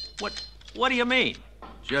about? What do you mean?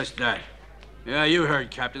 Just that. Yeah, you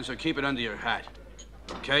heard, Captain, so keep it under your hat.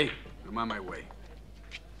 Okay? I'm on my way.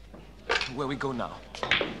 Where we go now?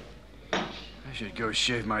 I should go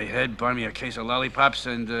shave my head, buy me a case of lollipops,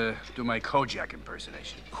 and do my Kojak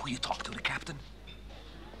impersonation. Who you talk to, the captain?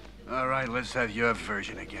 All right, let's have your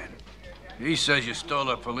version again. He says you stole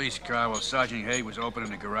a police car while Sergeant Haig was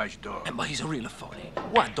opening the garage door. But he's a real phony.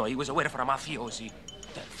 What, though? He was waiting for the mafiosi.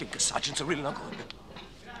 That finger sergeant's a real no good.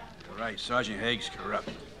 You're right, Sergeant Haig's corrupt.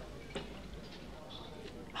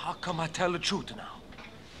 How come I tell the truth now?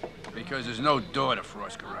 Because there's no door to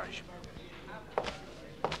Frost Garage.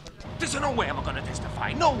 There's no way I'm gonna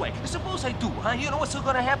testify. No way. Suppose I do, huh? You know what's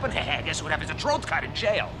gonna happen? Hey, guess what happens? A throat cut in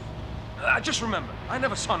jail. Just remember, I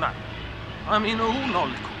never saw nothing. I mean, who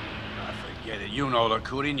knows? Forget it. You know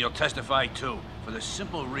Lacuti, and you'll testify too. For the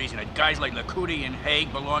simple reason that guys like Lacuti and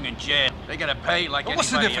Haig belong in jail. They gotta pay like anybody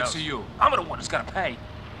else. What's the difference to you? I'm the one who's gotta pay.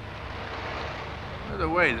 By the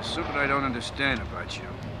way, there's something I don't understand about you.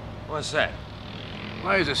 What's that?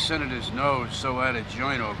 Why is the senator's nose so out of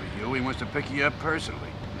joint over you? He wants to pick you up personally.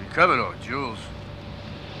 You covered all jewels.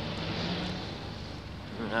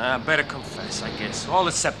 I better confess, I guess. All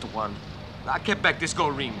except one. I kept back this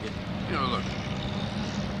gold ring. You know, look.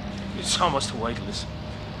 It's almost weightless.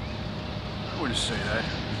 I wouldn't say that.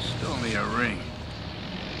 It's only a ring.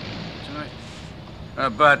 Tonight. How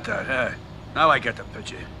about that, huh? Now I get the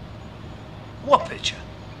picture. What picture?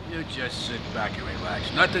 You just sit back and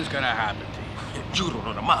relax. Nothing's gonna happen to you. You don't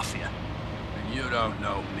know the Mafia. And you don't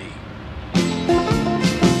know me.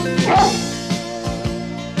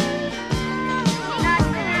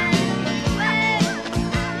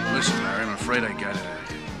 Listen, Larry, I'm afraid I gotta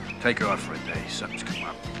take her off for a day. Something's come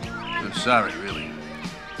up. I'm sorry, really.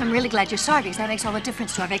 I'm really glad you're sorry, because that makes all the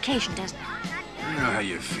difference to our vacation, doesn't it? I know how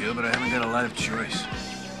you feel, but I haven't got a lot of choice.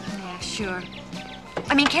 Yeah, sure.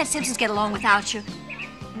 I mean, can't Simpsons get along without you?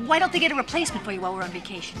 Why don't they get a replacement for you while we're on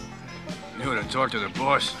vacation? You ought to talk to the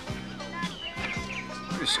boss.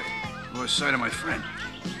 Wait a second. Lost sight of my friend.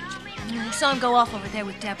 I saw him go off over there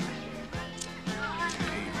with Deborah. It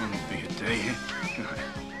won't be a day, huh?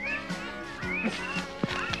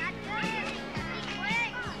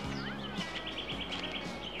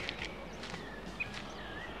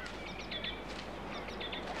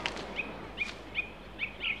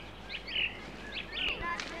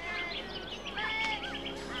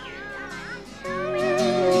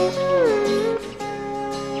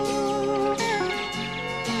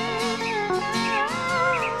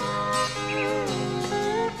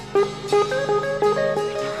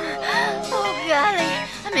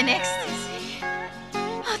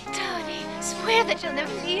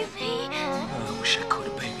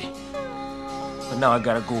 Now I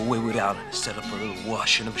gotta go away without it, set up a little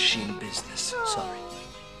washing machine business. Sorry.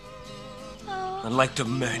 I'd like to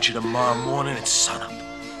merge you tomorrow morning at sunup.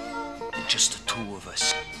 And just the two of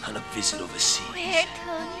us on a visit overseas. Where,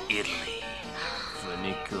 Tony? Italy.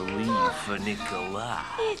 For Nicola.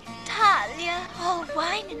 Italia. All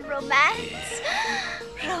wine and romance.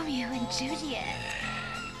 Romeo and Juliet.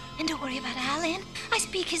 And don't worry about Alan. I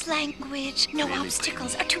speak his language. No Really,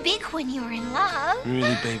 obstacles are too big when you're in love.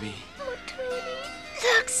 Really, baby? Oh, Tony.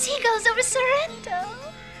 Look, seagulls over Sorrento.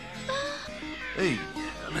 Hey,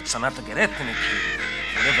 let's not get ethnic here.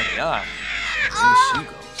 Whatever they are. Oh,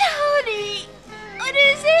 Seagulls. Tony. What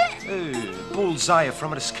is it? Hey, bullseye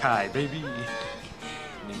from the sky, baby.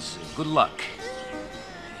 Means good luck.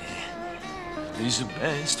 He's the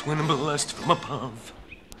best when I'm blessed from above.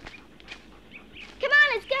 Come on,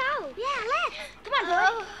 let's go. Yeah, let's. Come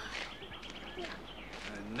on, boy.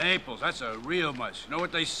 Naples, that's a real must. You know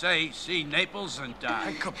what they say? See Naples and die.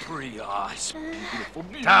 And Capri, it's beautiful,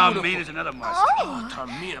 beautiful. Taormina is another must. Oh,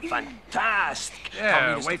 Taormina, fantastic.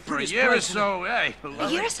 Yeah, Taormina's wait the for a prettiest year or place in so. Hey, A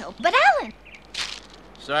year or so. But Alan.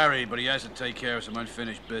 Sorry, but he has to take care of some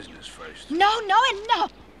unfinished business first. No, no, and no.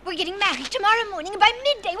 We're getting married tomorrow morning, and by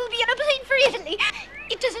midday we'll be on a plane for Italy.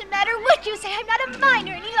 It doesn't matter what you say. I'm not a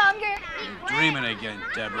minor any longer. You're dreaming again,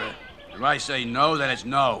 Deborah. If I say no, then it's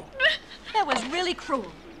no. That was really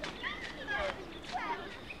cruel.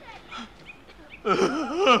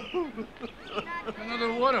 Another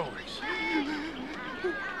waterworks.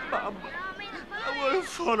 Mom, I want to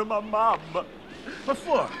phone my mom. What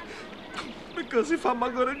for? Because if I'm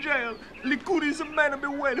going to go to jail, Licuri's a man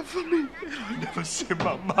will be waiting for me. And I'll never see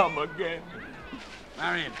my mom again.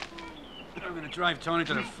 Marion, I'm going to drive Tony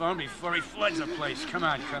to the phone before he floods the place. Come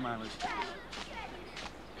on, let's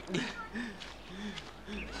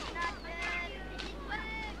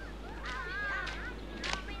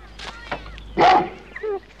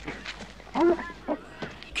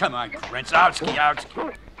Come on, Grants. Outski,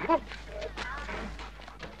 outski.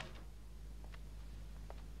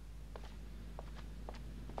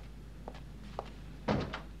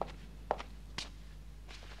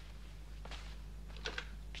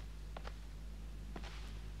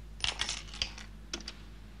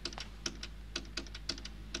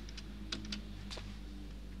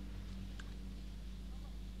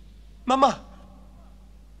 Mama!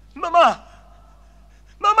 Mama!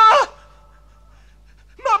 Mama!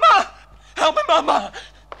 Mama! Help me, Mama!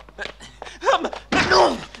 Help me,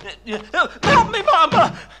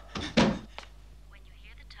 Mama! When you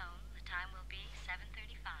hear the tone, the time will be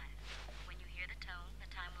 7:35. When you hear the tone, the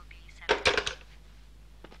time will be 7:35.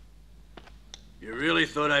 You really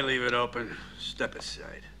thought I'd leave it open? Step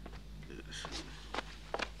aside.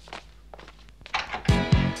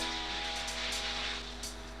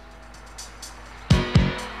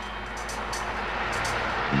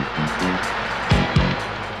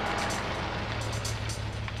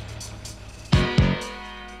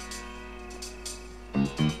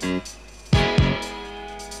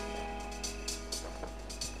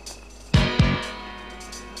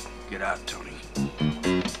 Get out, Tony.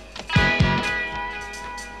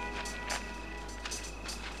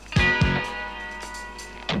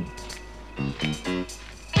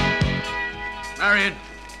 Marion!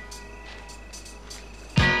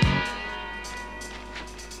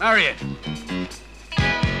 Marion!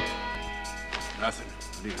 Nothing.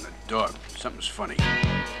 Not even a dog. Something's funny.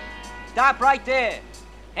 Stop right there.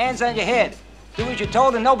 Hands on your head. Do as you're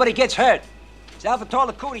told and nobody gets hurt. Salvatore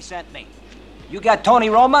Licuri sent me. You got Tony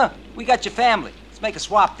Roma, we got your family. Let's make a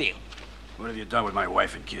swap deal. What have you done with my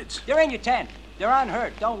wife and kids? They're in your tent. They're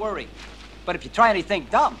unhurt, don't worry. But if you try anything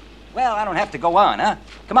dumb, well, I don't have to go on, huh?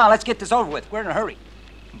 Come on, let's get this over with. We're in a hurry.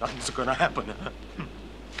 Nothing's gonna happen, huh?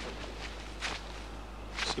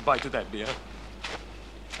 Say bye to that beer.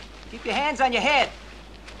 Keep your hands on your head.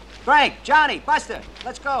 Frank, Johnny, Buster,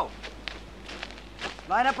 let's go.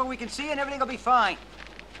 Line up where we can see and everything will be fine.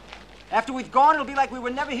 After we've gone, it'll be like we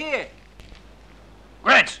were never here.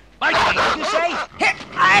 Grant! What did you say? Hit!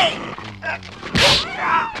 Aye!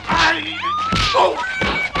 Tony!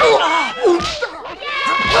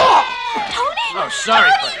 Oh, sorry,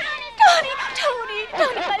 Tony! Tony,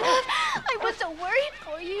 my love. I was so worried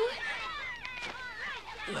for you.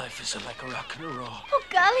 Life is like a rock and a roll. Oh,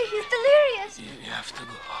 golly, he's delirious. You have to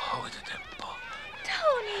go with the tempo.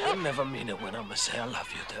 Tony. I never mean it when I'ma say I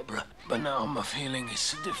love you, Deborah. But now my feeling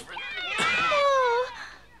is different. Oh.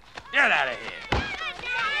 Get out of here.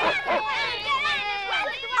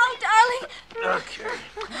 Oh, darling. Okay.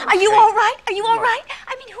 Are you all right? Are you all right?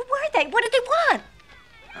 I mean, who were they? What did they want?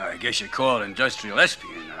 I guess you call it industrial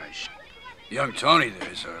espionage. Young Tony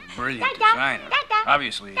there is a brilliant designer.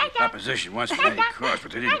 Obviously, the opposition wants for any cause,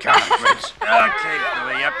 but they didn't count on Grants. Okay,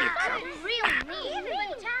 Billy, up you come.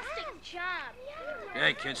 Fantastic job.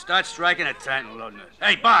 Hey, kids, start striking a tent and loading it.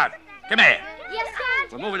 Hey, Bob, come here. Yes,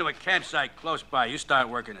 Dad. We're moving to a campsite close by. You start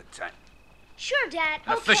working the tent. Sure, Dad.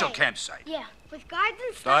 An official campsite. Yeah, with guards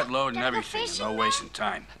and stuff. Start loading Gotta go everything and fishing no now? wasting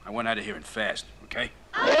time. I want out of here and fast, okay?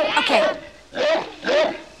 Okay.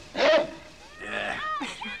 Yeah.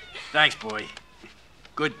 Thanks, boy.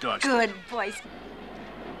 Good dog. Good boys.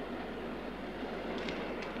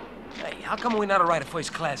 Hey, how come we not ride a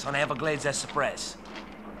first class on Everglades Express?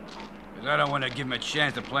 Because I don't want to give him a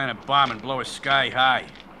chance to plant a bomb and blow us sky high.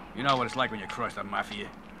 You know what it's like when you cross the Mafia.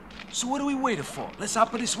 So what are we waiting for? Let's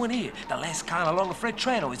hop on this one here. The last car along the freight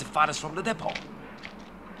train is the farthest from the depot.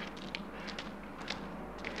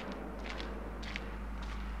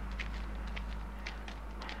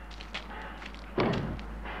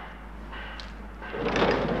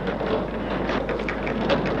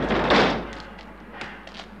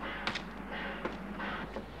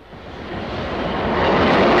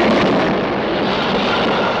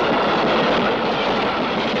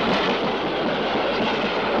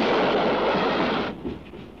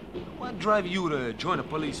 drive you to join the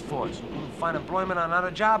police force? You couldn't find employment on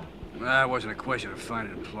another job? Nah, it wasn't a question of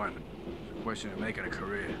finding employment. It was a question of making a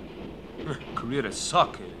career. Career to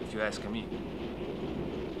suck, if you ask me.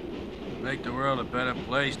 Make the world a better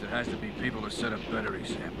place, there has to be people to set a better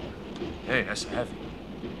example. Hey, that's heavy.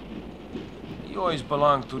 You always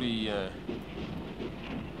belong to the,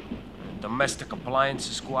 domestic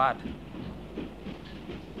appliances squad?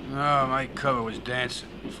 No, my cover was dancing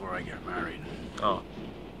before I got married. Oh.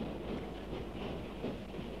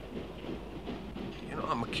 You know,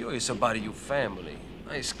 I'm curious about your family.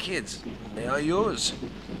 Nice kids. They are yours.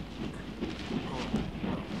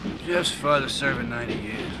 Jeff's father serving 90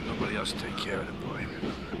 years. Nobody else take care of the boy.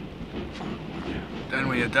 Then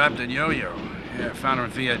we adopted Yo-Yo. Yeah, found her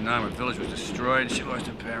in Vietnam. Her village was destroyed. She lost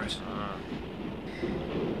her parents.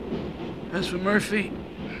 As for Murphy,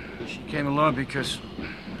 she came along because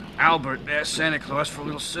Albert asked Santa Claus for a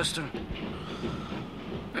little sister.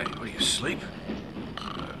 Hey, what are you, asleep?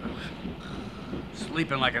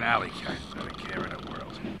 Sleeping like an alley cat. Not a care in the world.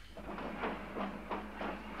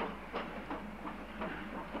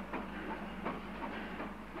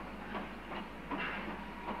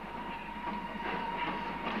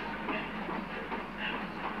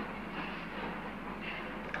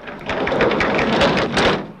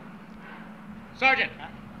 Sergeant,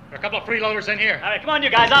 there are a couple of freeloaders in here. All right, come on, you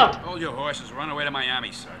guys, out. Hold your horses. Run away to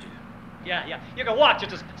Miami, Sergeant. Yeah. You can walk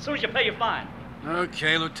just as soon as you pay your fine.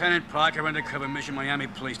 Okay, Lieutenant Parker, undercover mission, Miami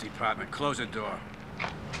Police Department. Close the door.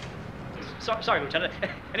 Sorry, Lieutenant.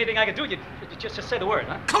 Anything I can do, you just say the word,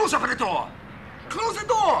 huh? Close up the door! Close the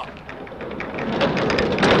door!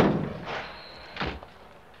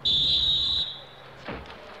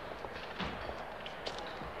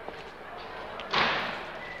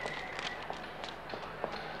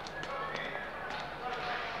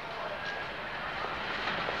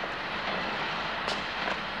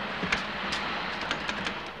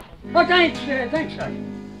 Oh, thanks, Sergeant.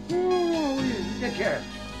 Oh, take care of it.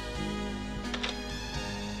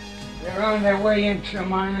 They're on their way into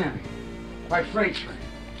Miami by freight train.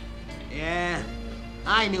 Yeah,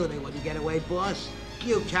 I knew they wouldn't get away, boss.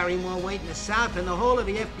 You carry more weight in the South than the whole of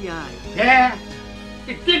the FBI. Yeah,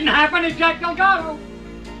 it didn't happen to Jack Delgado.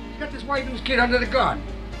 He's got this wife and his kid under the gun.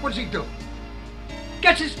 What does he do?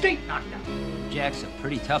 Gets his teeth knocked out. Jack's a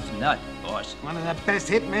pretty tough nut, boss. One of the best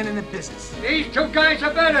hitmen in the business. These two guys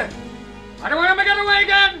are better. I don't want them to get away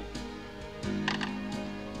again.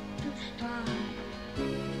 This time,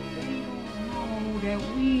 they don't know that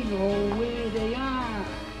we know where they are.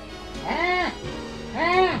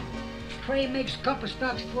 Huh? Train makes a couple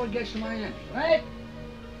stops before it gets to Miami, right?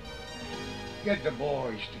 Get the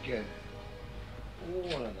boys together.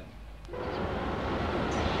 All of them.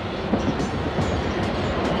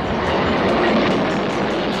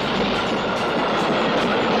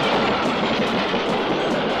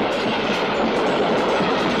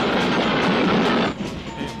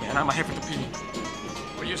 Man, I'm a have to pee.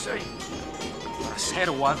 What do you say? What I said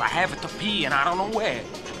was I have to pee and I don't know where.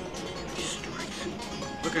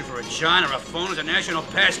 Looking for a John or a phone is a national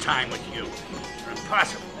pastime with you. You're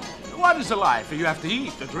impossible. What is a life? You have to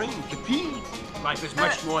eat, to drink, to pee. Life is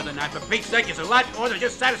much more than that. For Pete's sake, it's a lot more than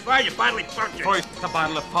just satisfying your bodily functions. First the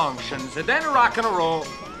bodily functions, and then rock and roll.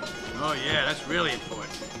 Oh, yeah, that's really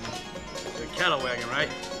important. It's a cattle wagon, right?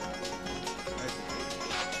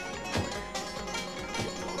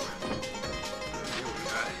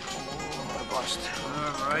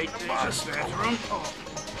 All right, there's the bathroom.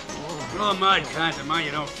 You're mud, kind mind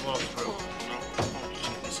you don't fall through.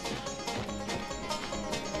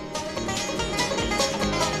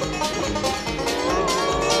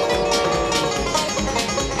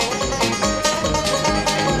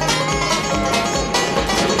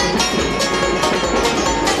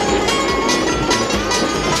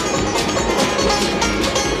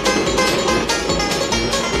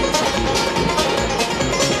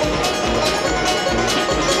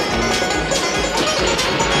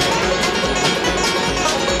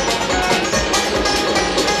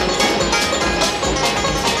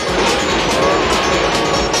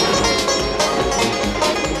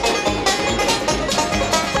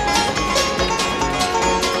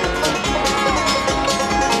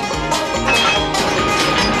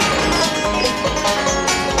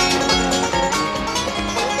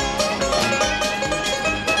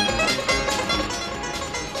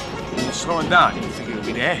 Down. You think you'll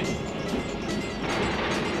be there?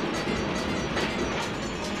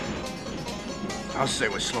 I'll say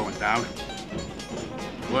we're slowing down.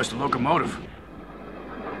 Where's the locomotive?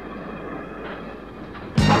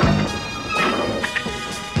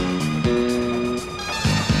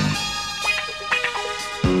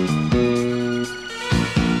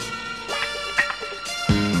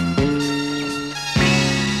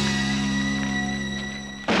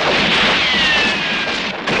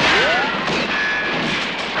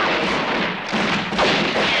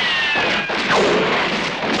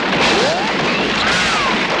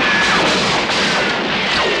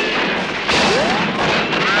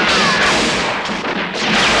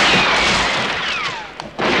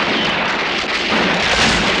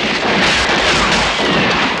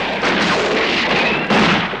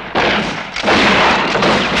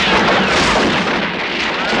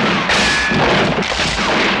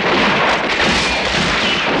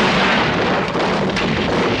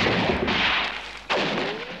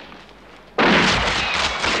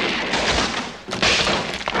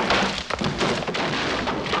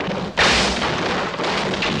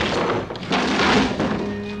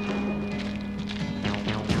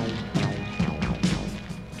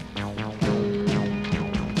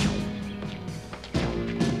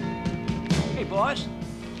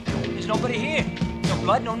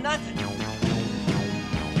 bud, no nothing. They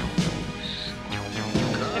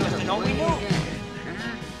must have known we knew.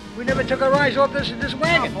 We never took our eyes off this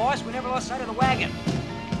wagon. No, boss, we never lost sight of the wagon.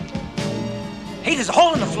 Hey, there's a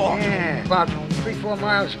hole in the floor. Yeah, about 3-4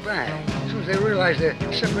 miles back. As soon as they realized they're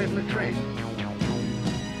separating the train.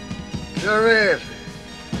 Sure is.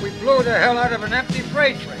 We blew the hell out of an empty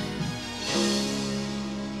freight train.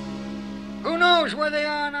 Who knows where they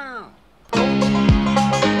are now?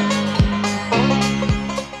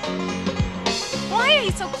 Why are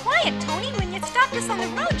you so quiet, Tony? When you stopped us on the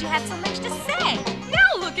road, you had so much to say.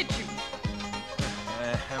 Now look at you.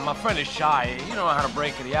 My friend is shy. You don't know how to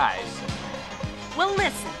break the ice. Well,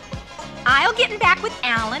 listen. I'll get in back with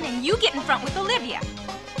Alan, and you get in front with Olivia.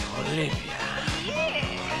 Olivia.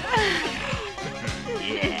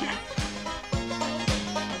 Yeah.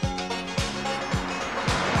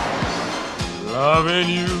 Loving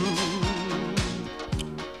you,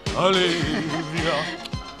 Olivia.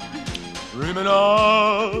 Dreaming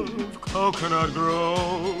of coconut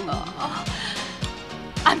grove. Oh,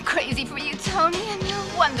 I'm crazy for you, Tony, and your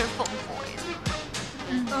wonderful voice.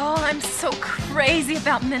 Oh, I'm so crazy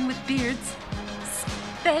about men with beards.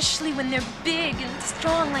 Especially when they're big and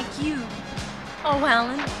strong like you. Oh,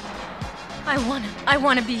 Alan, I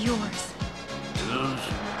wanna be yours.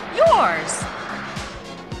 Yours?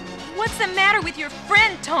 What's the matter with your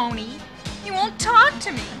friend, Tony? He won't talk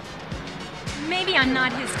to me. Maybe I'm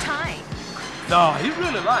not his type. No, he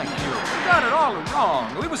really liked you. You got it all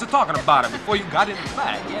wrong. We was talking about it before you got in the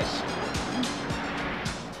bag, yes.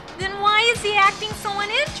 Then why is he acting so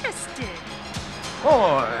uninterested?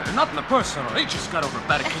 Oh, nothing personal. He just got over a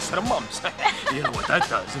bad case of the mumps. You know what that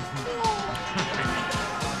does.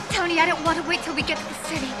 Tony, I don't want to wait till we get to the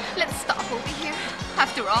city. Let's stop over here.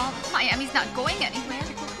 After all, Miami's not going anywhere,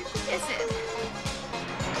 is it?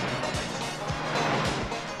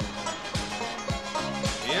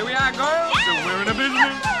 Here we are, girls. So we're in a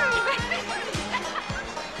business.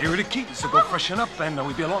 Here are the keys, so go freshen up, and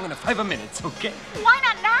we'll be along in 5 minutes, okay? Why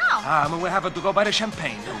not now? We'll have to go by the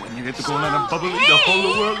champagne. When you get to go on and bubbly, the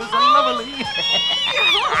whole world is lovely.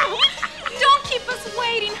 Don't keep us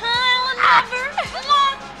waiting, huh, Alan lover? Come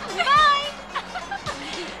on, bye.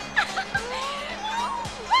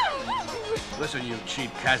 Listen, you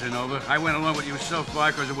cheap Casanova. I went along with you so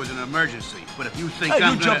far because it was an emergency. But if you think Hey,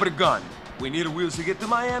 I'm you jumping the gun. We need a wheels to get to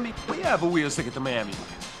Miami. We have a wheels to get to Miami.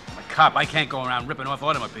 I'm a cop. I can't go around ripping off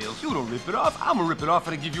automobiles. You don't rip it off. I'm gonna rip it off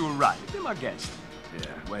and give you a ride. Be my guest.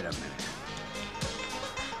 Yeah, wait a minute.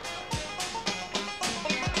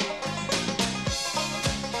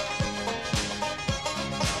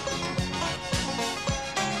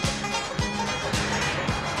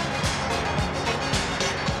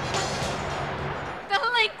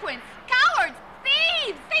 Delinquents! Cowards!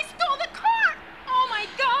 Thieves! They stole the car! Oh, my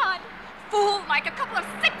God! Fooled like a couple of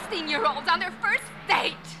 16-year-olds on their first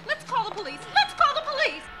date! Let's call the police! Let's call the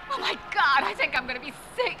police! Oh, my God, I think I'm gonna be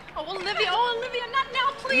sick. Oh, Olivia, not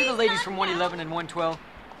now, please. You the ladies from 111 and 112?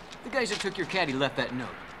 The guys that took your caddy left that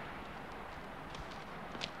note.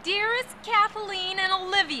 Dearest Kathleen and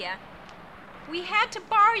Olivia, we had to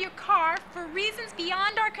borrow your car for reasons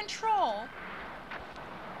beyond our control.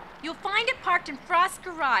 You'll find it parked in Farce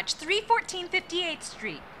Garage, 314 58th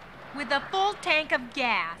Street, with a full tank of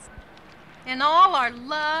gas. And all our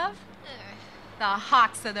love, the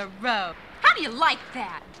hawks of the road. How do you like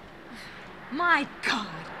that? My God.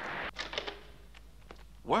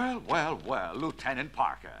 Well, well, well, Lieutenant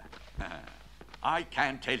Parker. I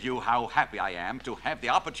can't tell you how happy I am to have the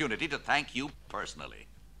opportunity to thank you personally.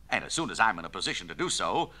 And as soon as I'm in a position to do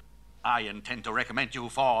so, I intend to recommend you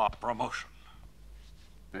for promotion.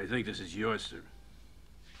 I think this is yours, sir.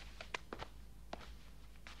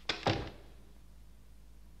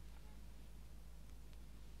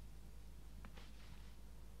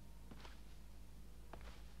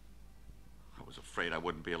 I was afraid I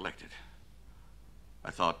wouldn't be elected.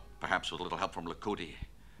 I thought perhaps with a little help from Lacuti.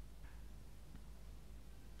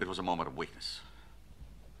 It was a moment of weakness.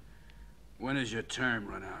 When does your term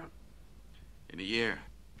run out? In a year.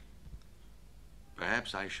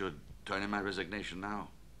 Perhaps I should turn in my resignation now.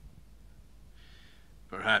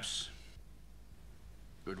 Perhaps.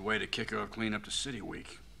 Good way to kick off clean up the city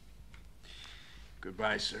week.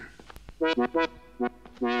 Goodbye, sir. Well,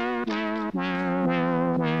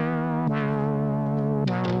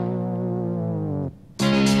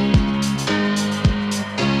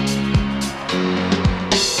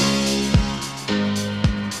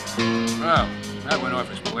 that went off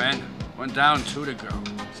as planned. One down, 2 to go.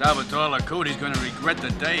 Salvatore Lacuti's gonna regret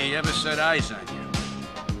the day he ever set eyes on you.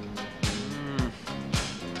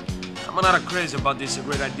 I'm not crazy about this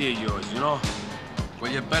great idea of yours, you know?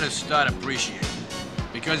 Well, you better start appreciating.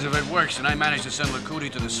 Because if it works and I manage to send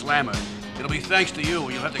Lacuti to the slammer, it'll be thanks to you.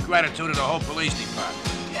 You'll have the gratitude of the whole police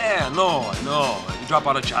department. Yeah, no. You drop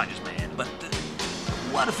all the charges, man. But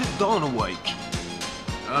what if it don't work?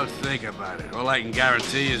 Don't think about it. All I can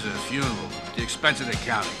guarantee is a funeral at the expense of the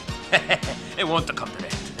county. It won't come to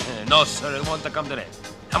that. No, sir, it won't come to that.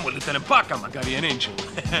 I'm with Lieutenant Parker, my guardian angel.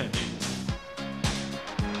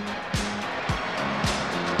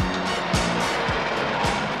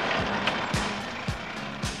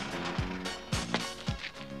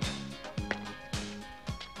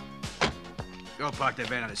 Go park the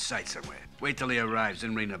van on his site somewhere. Wait till he arrives,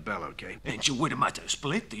 then ring the bell, okay? Ain't you worried about the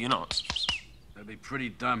split, you know? That'd be pretty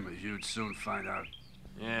dumb, as you'd soon find out.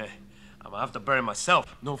 Yeah, I'm gonna have to bury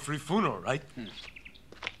myself. No free funeral, right?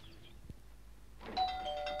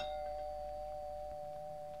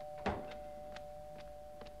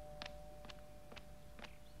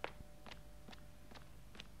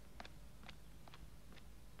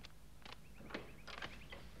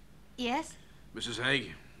 Yes? Mrs.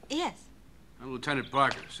 Haig? Yes. I'm Lieutenant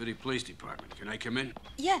Parker, City Police Department. Can I come in?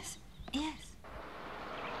 Yes. Yes.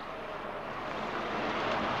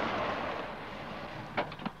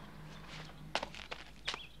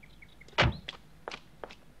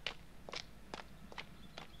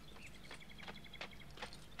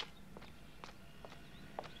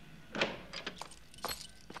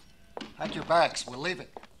 Pack your bags. We're leaving.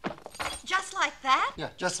 Just like that? Yeah,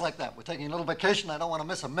 just like that. We're taking a little vacation. I don't want to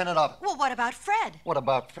miss a minute of it. Well, what about Fred? What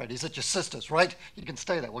about Fred? He's at your sister's, right? You can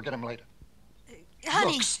stay there. We'll get him later.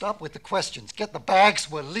 Honey. Look, stop with the questions. Get the bags.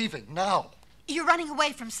 We're leaving now. You're running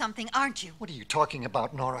away from something, aren't you? What are you talking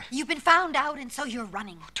about, Nora? You've been found out, and so you're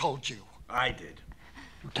running. Who told you? I did.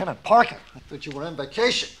 Lieutenant Parker. I thought you were on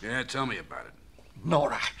vacation. Yeah, tell me about it.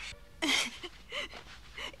 Nora.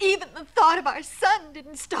 Even the thought of our son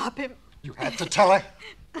didn't stop him. You had to tell her?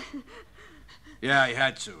 Yeah, I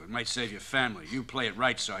had to. It might save your family. You play it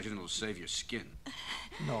right, Sergeant, it'll save your skin.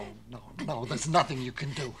 No. There's nothing you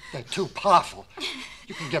can do. They're too powerful.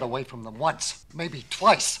 You can get away from them once, maybe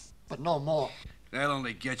twice, but no more. They'll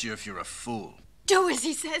only get you if you're a fool. Do as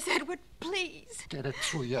he says, Edward, please. Get it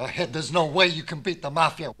through your head. There's no way you can beat the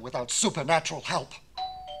Mafia without supernatural help.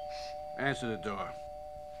 Answer the door.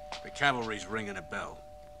 The cavalry's ringing a bell.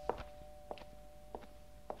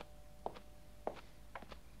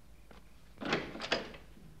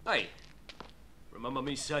 Hey, remember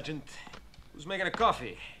me, Sergeant? Who's making a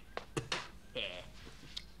coffee?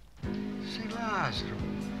 See, Lazarus.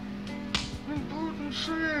 Important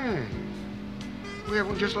thing. We have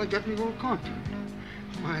one just like that in the old country.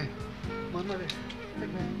 My mother, take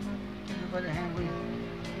me by the hand.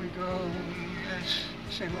 We go. Yes,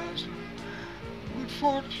 St. Lazarus. Good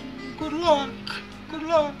fortune, good luck, good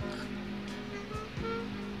luck.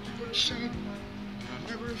 Good saint.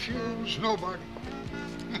 Never refuse nobody.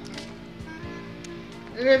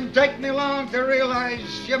 It didn't take me long to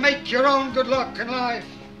realize you make your own good luck in life.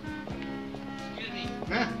 Excuse me.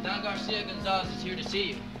 Huh? Don Garcia Gonzalez is here to see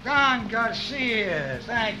you. Don Garcia,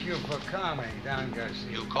 thank you for coming, Don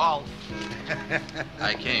Garcia. You called.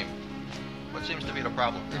 I came. What seems to be the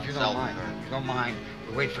problem? If you don't mind,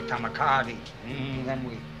 we wait for Tamacardi. Then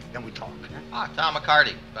we talk. Huh? Ah, Tom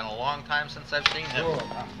McCarty. Been a long time since I've seen him. Sure.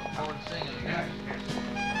 I would sing it again.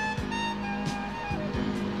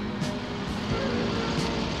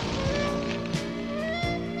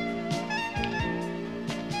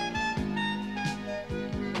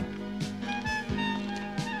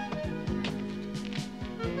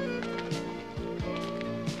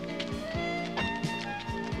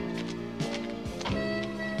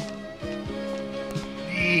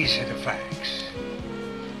 These are the facts.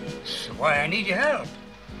 So why I need your help.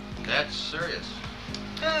 That's serious.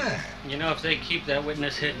 You know, if they keep that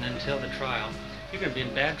witness hidden until the trial, you're going to be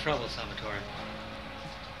in bad trouble, Salvatore.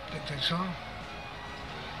 That's all?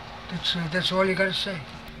 That's all you got to say?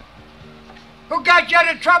 Who got you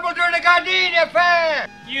into trouble during the Gardini affair?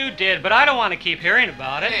 You did, but I don't want to keep hearing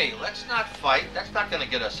about it. Hey, let's not fight. That's not going to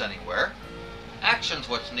get us anywhere. Action's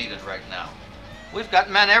what's needed right now. We've got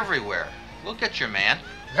men everywhere. We'll get your man.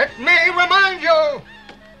 Let me remind you,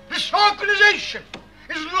 this organization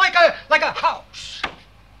is like a house.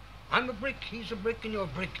 I'm a brick, he's a brick, and you're a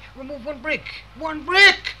brick. Remove one brick. One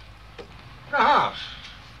brick! The house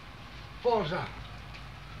falls down.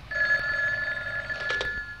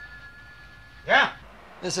 Yeah?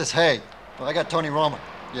 This is Haig. Well, I got Tony Roma.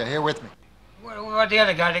 Yeah, here with me. What about the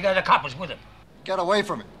other guy? The coppers with him. Got away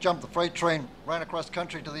from him. Jumped the freight train, ran across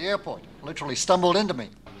country to the airport. Literally stumbled into me.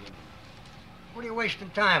 What are you wasting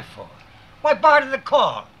time for? Why bother the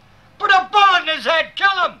call? Put a bullet in his head, kill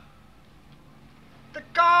him! The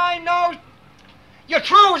guy knows You're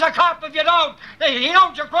true as a cop if you don't. He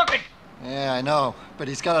knows you're crooked. Yeah, I know. But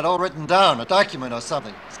he's got it all written down, a document or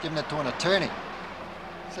something. He's giving it to an attorney.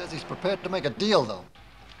 Says he's prepared to make a deal, though.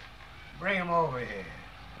 Bring him over here.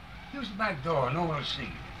 Use the back door. No one will see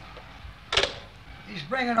you. He's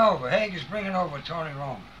bringing over. Haig is bringing over Tony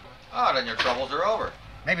Roma. Oh, then your troubles are over.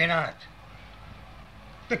 Maybe not.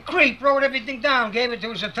 The creep wrote everything down, gave it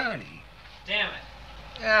to his attorney. Damn it.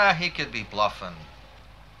 Yeah, he could be bluffing.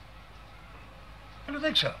 I don't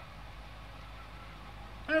think so.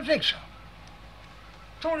 I don't think so.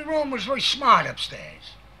 Tony Roma was very smart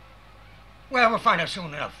upstairs. Well, we'll find out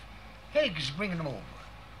soon enough. Haig is bringing him over.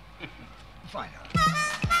 We'll find out.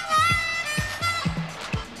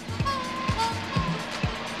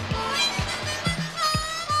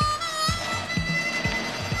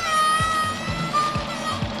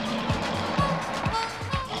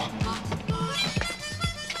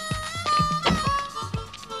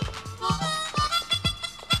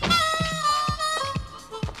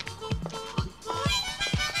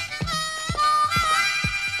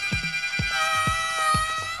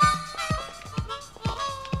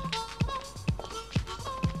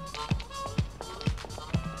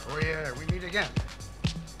 We meet again.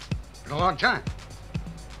 In a long time.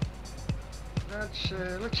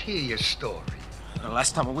 Let's hear your story.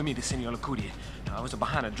 Last time we meet, Senor Licudi, I was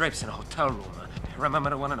behind the drapes in a hotel room. Remember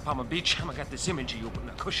the one in Palm Beach? I got this image of you putting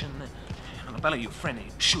a cushion on the belly of your friend and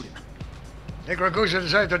you shoot him. Nick Ragusa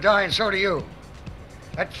deserved to die, and so do you.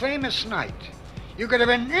 That famous night, you could have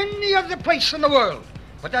been any other place in the world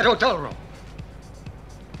but that hotel room.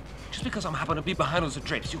 Just because I'm happen to be behind those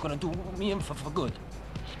drapes, you're gonna do me in for good.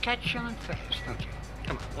 Catch on fast, don't you?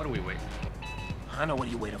 Come on, what are we waiting for? I know what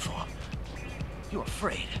you're waiting for. You're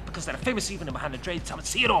afraid because that famous evening behind the drapes, I would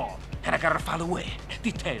see it all. And I gotta file away.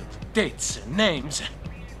 Details, dates, names.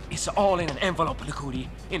 It's all in an envelope, Licudi,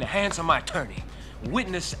 in the hands of my attorney.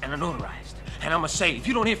 Witness and notarized. And I'ma say, if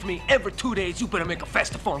you don't hear from me every 2 days, you better make a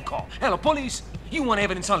faster phone call. Hello, police, you want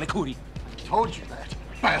evidence on Licudi? I told you that,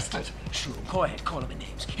 bastard. Sure, go ahead, call them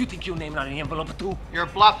names. You think your name not in the envelope too? You're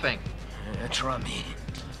bluffing. Try me.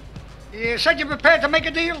 You said you're prepared to make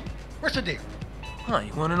a deal? What's the deal? Huh,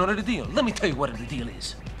 you want to know the deal? Let me tell you what the deal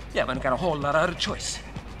is. You haven't got a whole lot of other choice.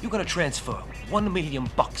 You're gonna transfer $1 million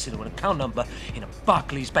into an account number in a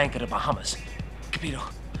Barclays Bank of the Bahamas. Capito?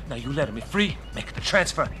 Now you let me free, make the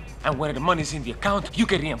transfer, and when the money's in the account, you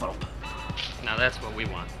get the envelope. Now that's what we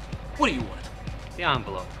want. What do you want? The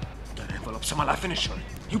envelope. The envelope's my life insurance.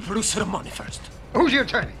 You produce the money first. Who's your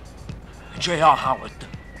attorney? J.R. Howard.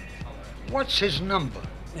 What's his number?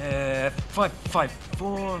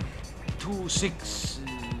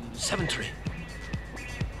 554-2673.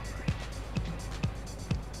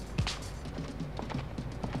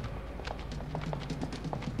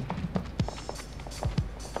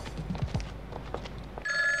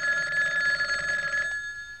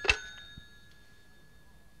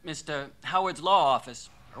 Mr. Howard's law office.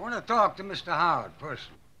 I want to talk to Mr. Howard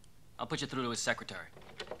personally. I'll put you through to his secretary.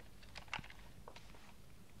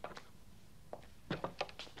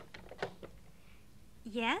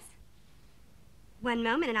 Yes? One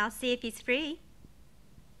moment and I'll see if he's free.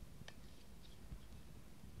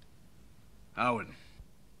 Howard.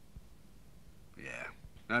 Yeah,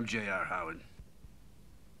 I'm J.R. Howard.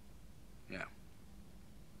 Yeah.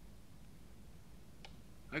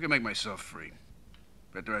 I can make myself free,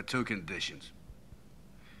 but there are two conditions.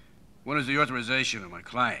 One is the authorization of my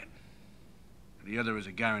client, and the other is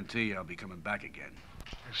a guarantee I'll be coming back again.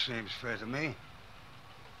 That seems fair to me.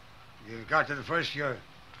 You got to the first, I'll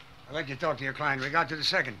let you talk to your client. We got to the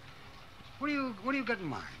second. What do you got in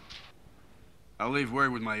mind? I'll leave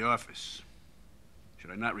word with my office, should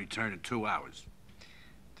I not return in 2 hours,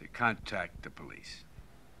 to contact the police.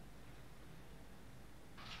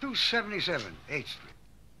 277 8th Street.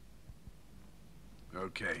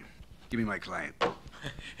 Okay. Give me my client.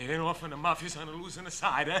 It ain't often the Mafia's on the losing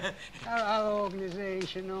side, huh? Our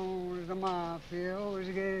organization known as the Mafia always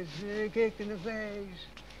gets kicked in the face.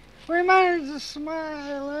 We manage to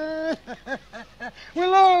smile, eh?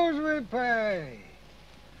 We'll always repay.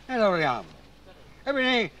 And over the envelope.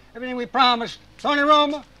 Everything we promised Tony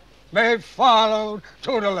Roma, made followed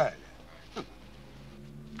to the letter.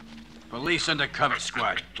 Police undercover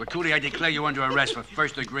squad. Licudi, I declare you under arrest for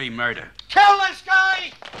first-degree murder. Kill this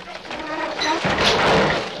guy!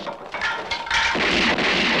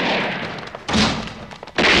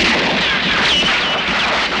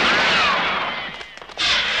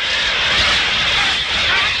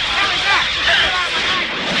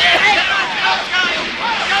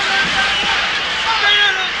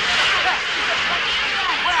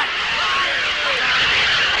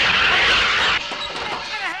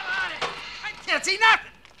 That's enough!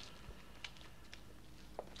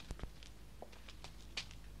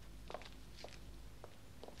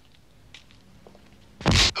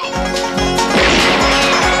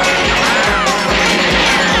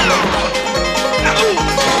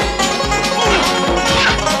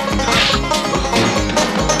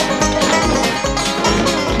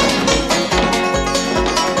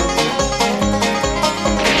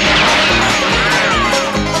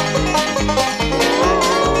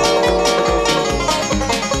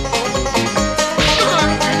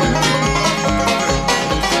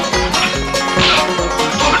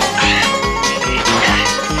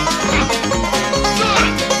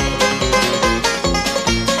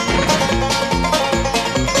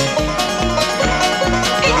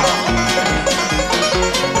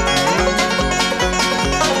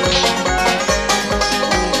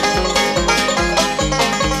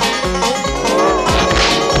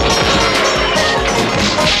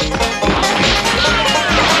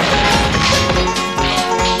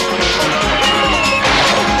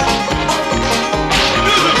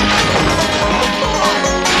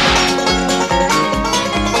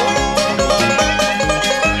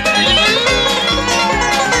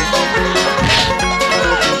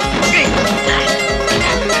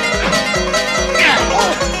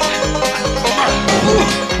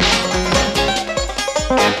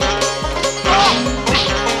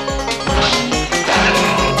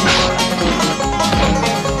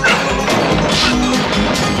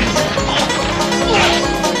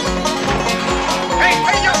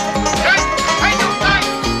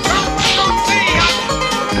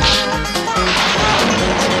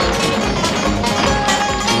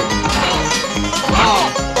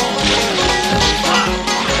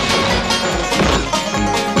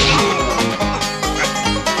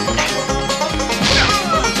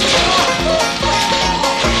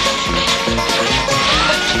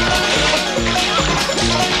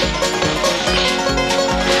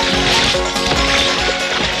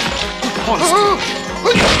 supposed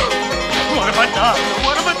to. What have I done?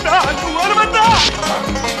 What have I done? What have I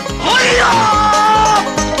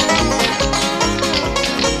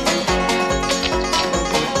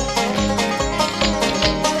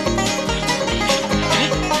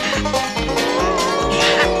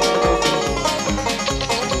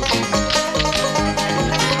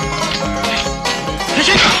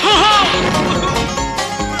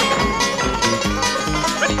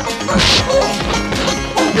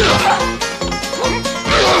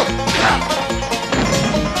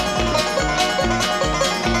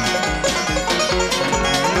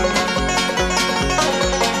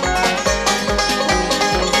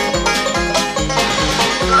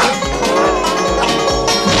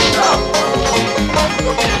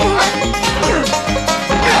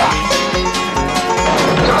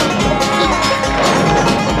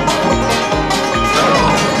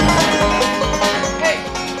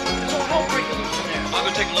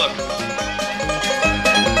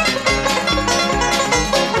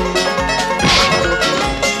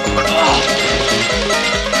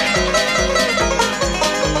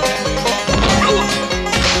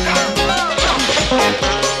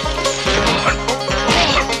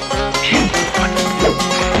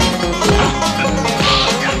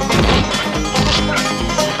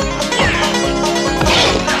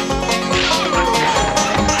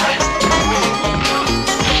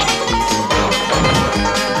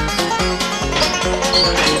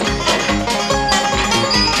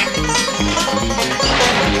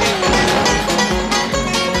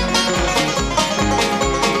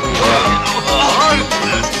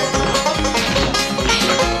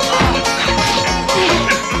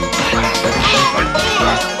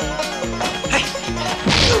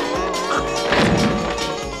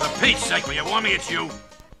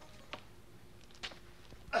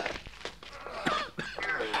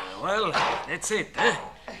Well, that's it, huh?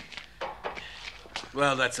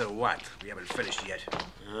 Well, that's a what? We haven't finished yet.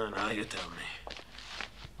 Now you tell me.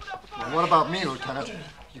 Well, what about me, Lieutenant?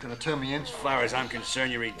 You gonna turn me in? As far as I'm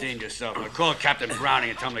concerned, you redeemed yourself. Now call Captain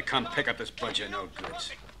Browning and tell him to come pick up this bunch of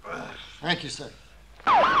no-goods. Thank you, sir.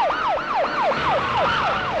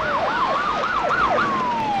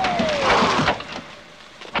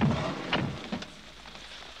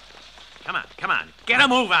 Come on. Get a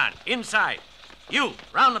move on. Inside. You,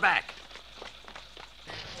 round the back.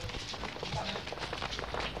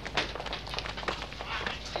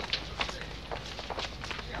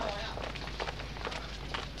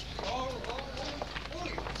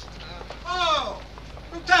 Oh,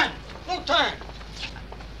 Lieutenant.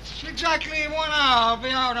 Exactly in 1 hour, I'll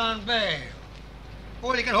be out on bail.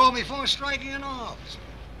 All you can hold me for is striking an officer.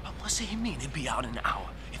 But what's he mean he'll be out in an hour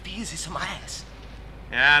if he is some ass?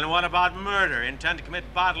 And what about murder, intent to commit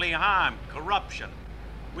bodily harm, corruption?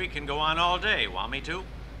 We can go on all day. Want me to?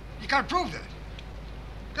 You gotta prove that.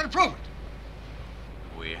 Gotta prove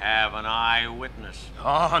it. We have an eyewitness.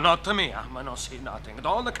 Oh, not to me. I'm not see nothing. It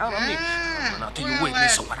all account of me. Not to you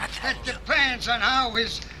witness what I tell you. That depends on how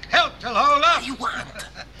his health will hold up. What do you want?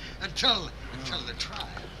 until the trial.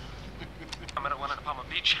 I'm at one on the Palm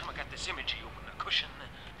Beach. I'm gonna get this image of you on the cushion.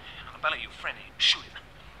 On the belly of your friend. Shoot him.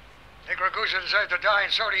 Think Ragusa deserved to die,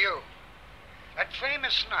 and so do you. That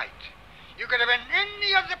famous night, you could have been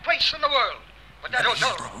any other place in the world, but that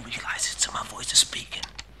hotel room. You don't realize it's my voice is speaking.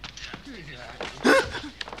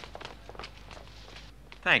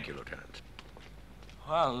 Thank you, Lieutenant.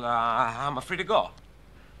 Well, I'm free to go.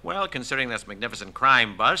 Well, considering this magnificent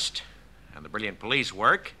crime bust, and the brilliant police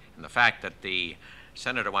work, and the fact that the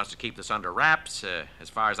senator wants to keep this under wraps, as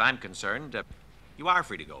far as I'm concerned, you are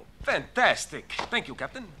free to go. Fantastic. Thank you,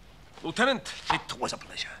 Captain. Lieutenant, it was a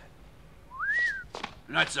pleasure.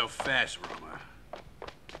 Not so fast, Roma.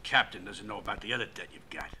 The captain doesn't know about the other debt you've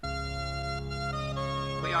got.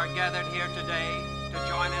 We are gathered here today to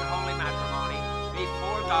join in holy matrimony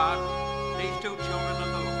before God, these two children of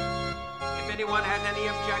the Lord. If anyone has any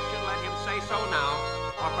objection, let him say so now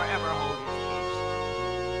or forever hold his peace.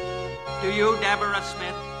 Do you, Deborah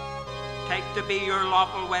Smith, take to be your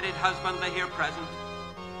lawful wedded husband the here present,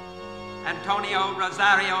 Antonio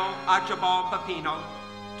Rosario Archibald Pepino,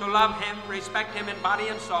 to love him, respect him in body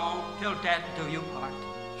and soul, till death do you part?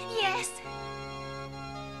 Yes.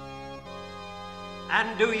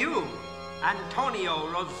 And do you, Antonio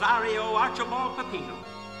Rosario Archibald Pepino,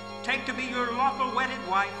 take to be your lawful wedded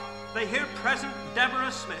wife, the here present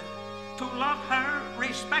Deborah Smith, to love her,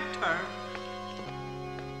 respect her?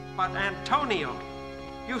 But Antonio,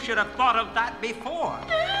 you should have thought of that before.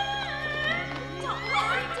 Don't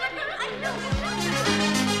worry, Deborah. I know you.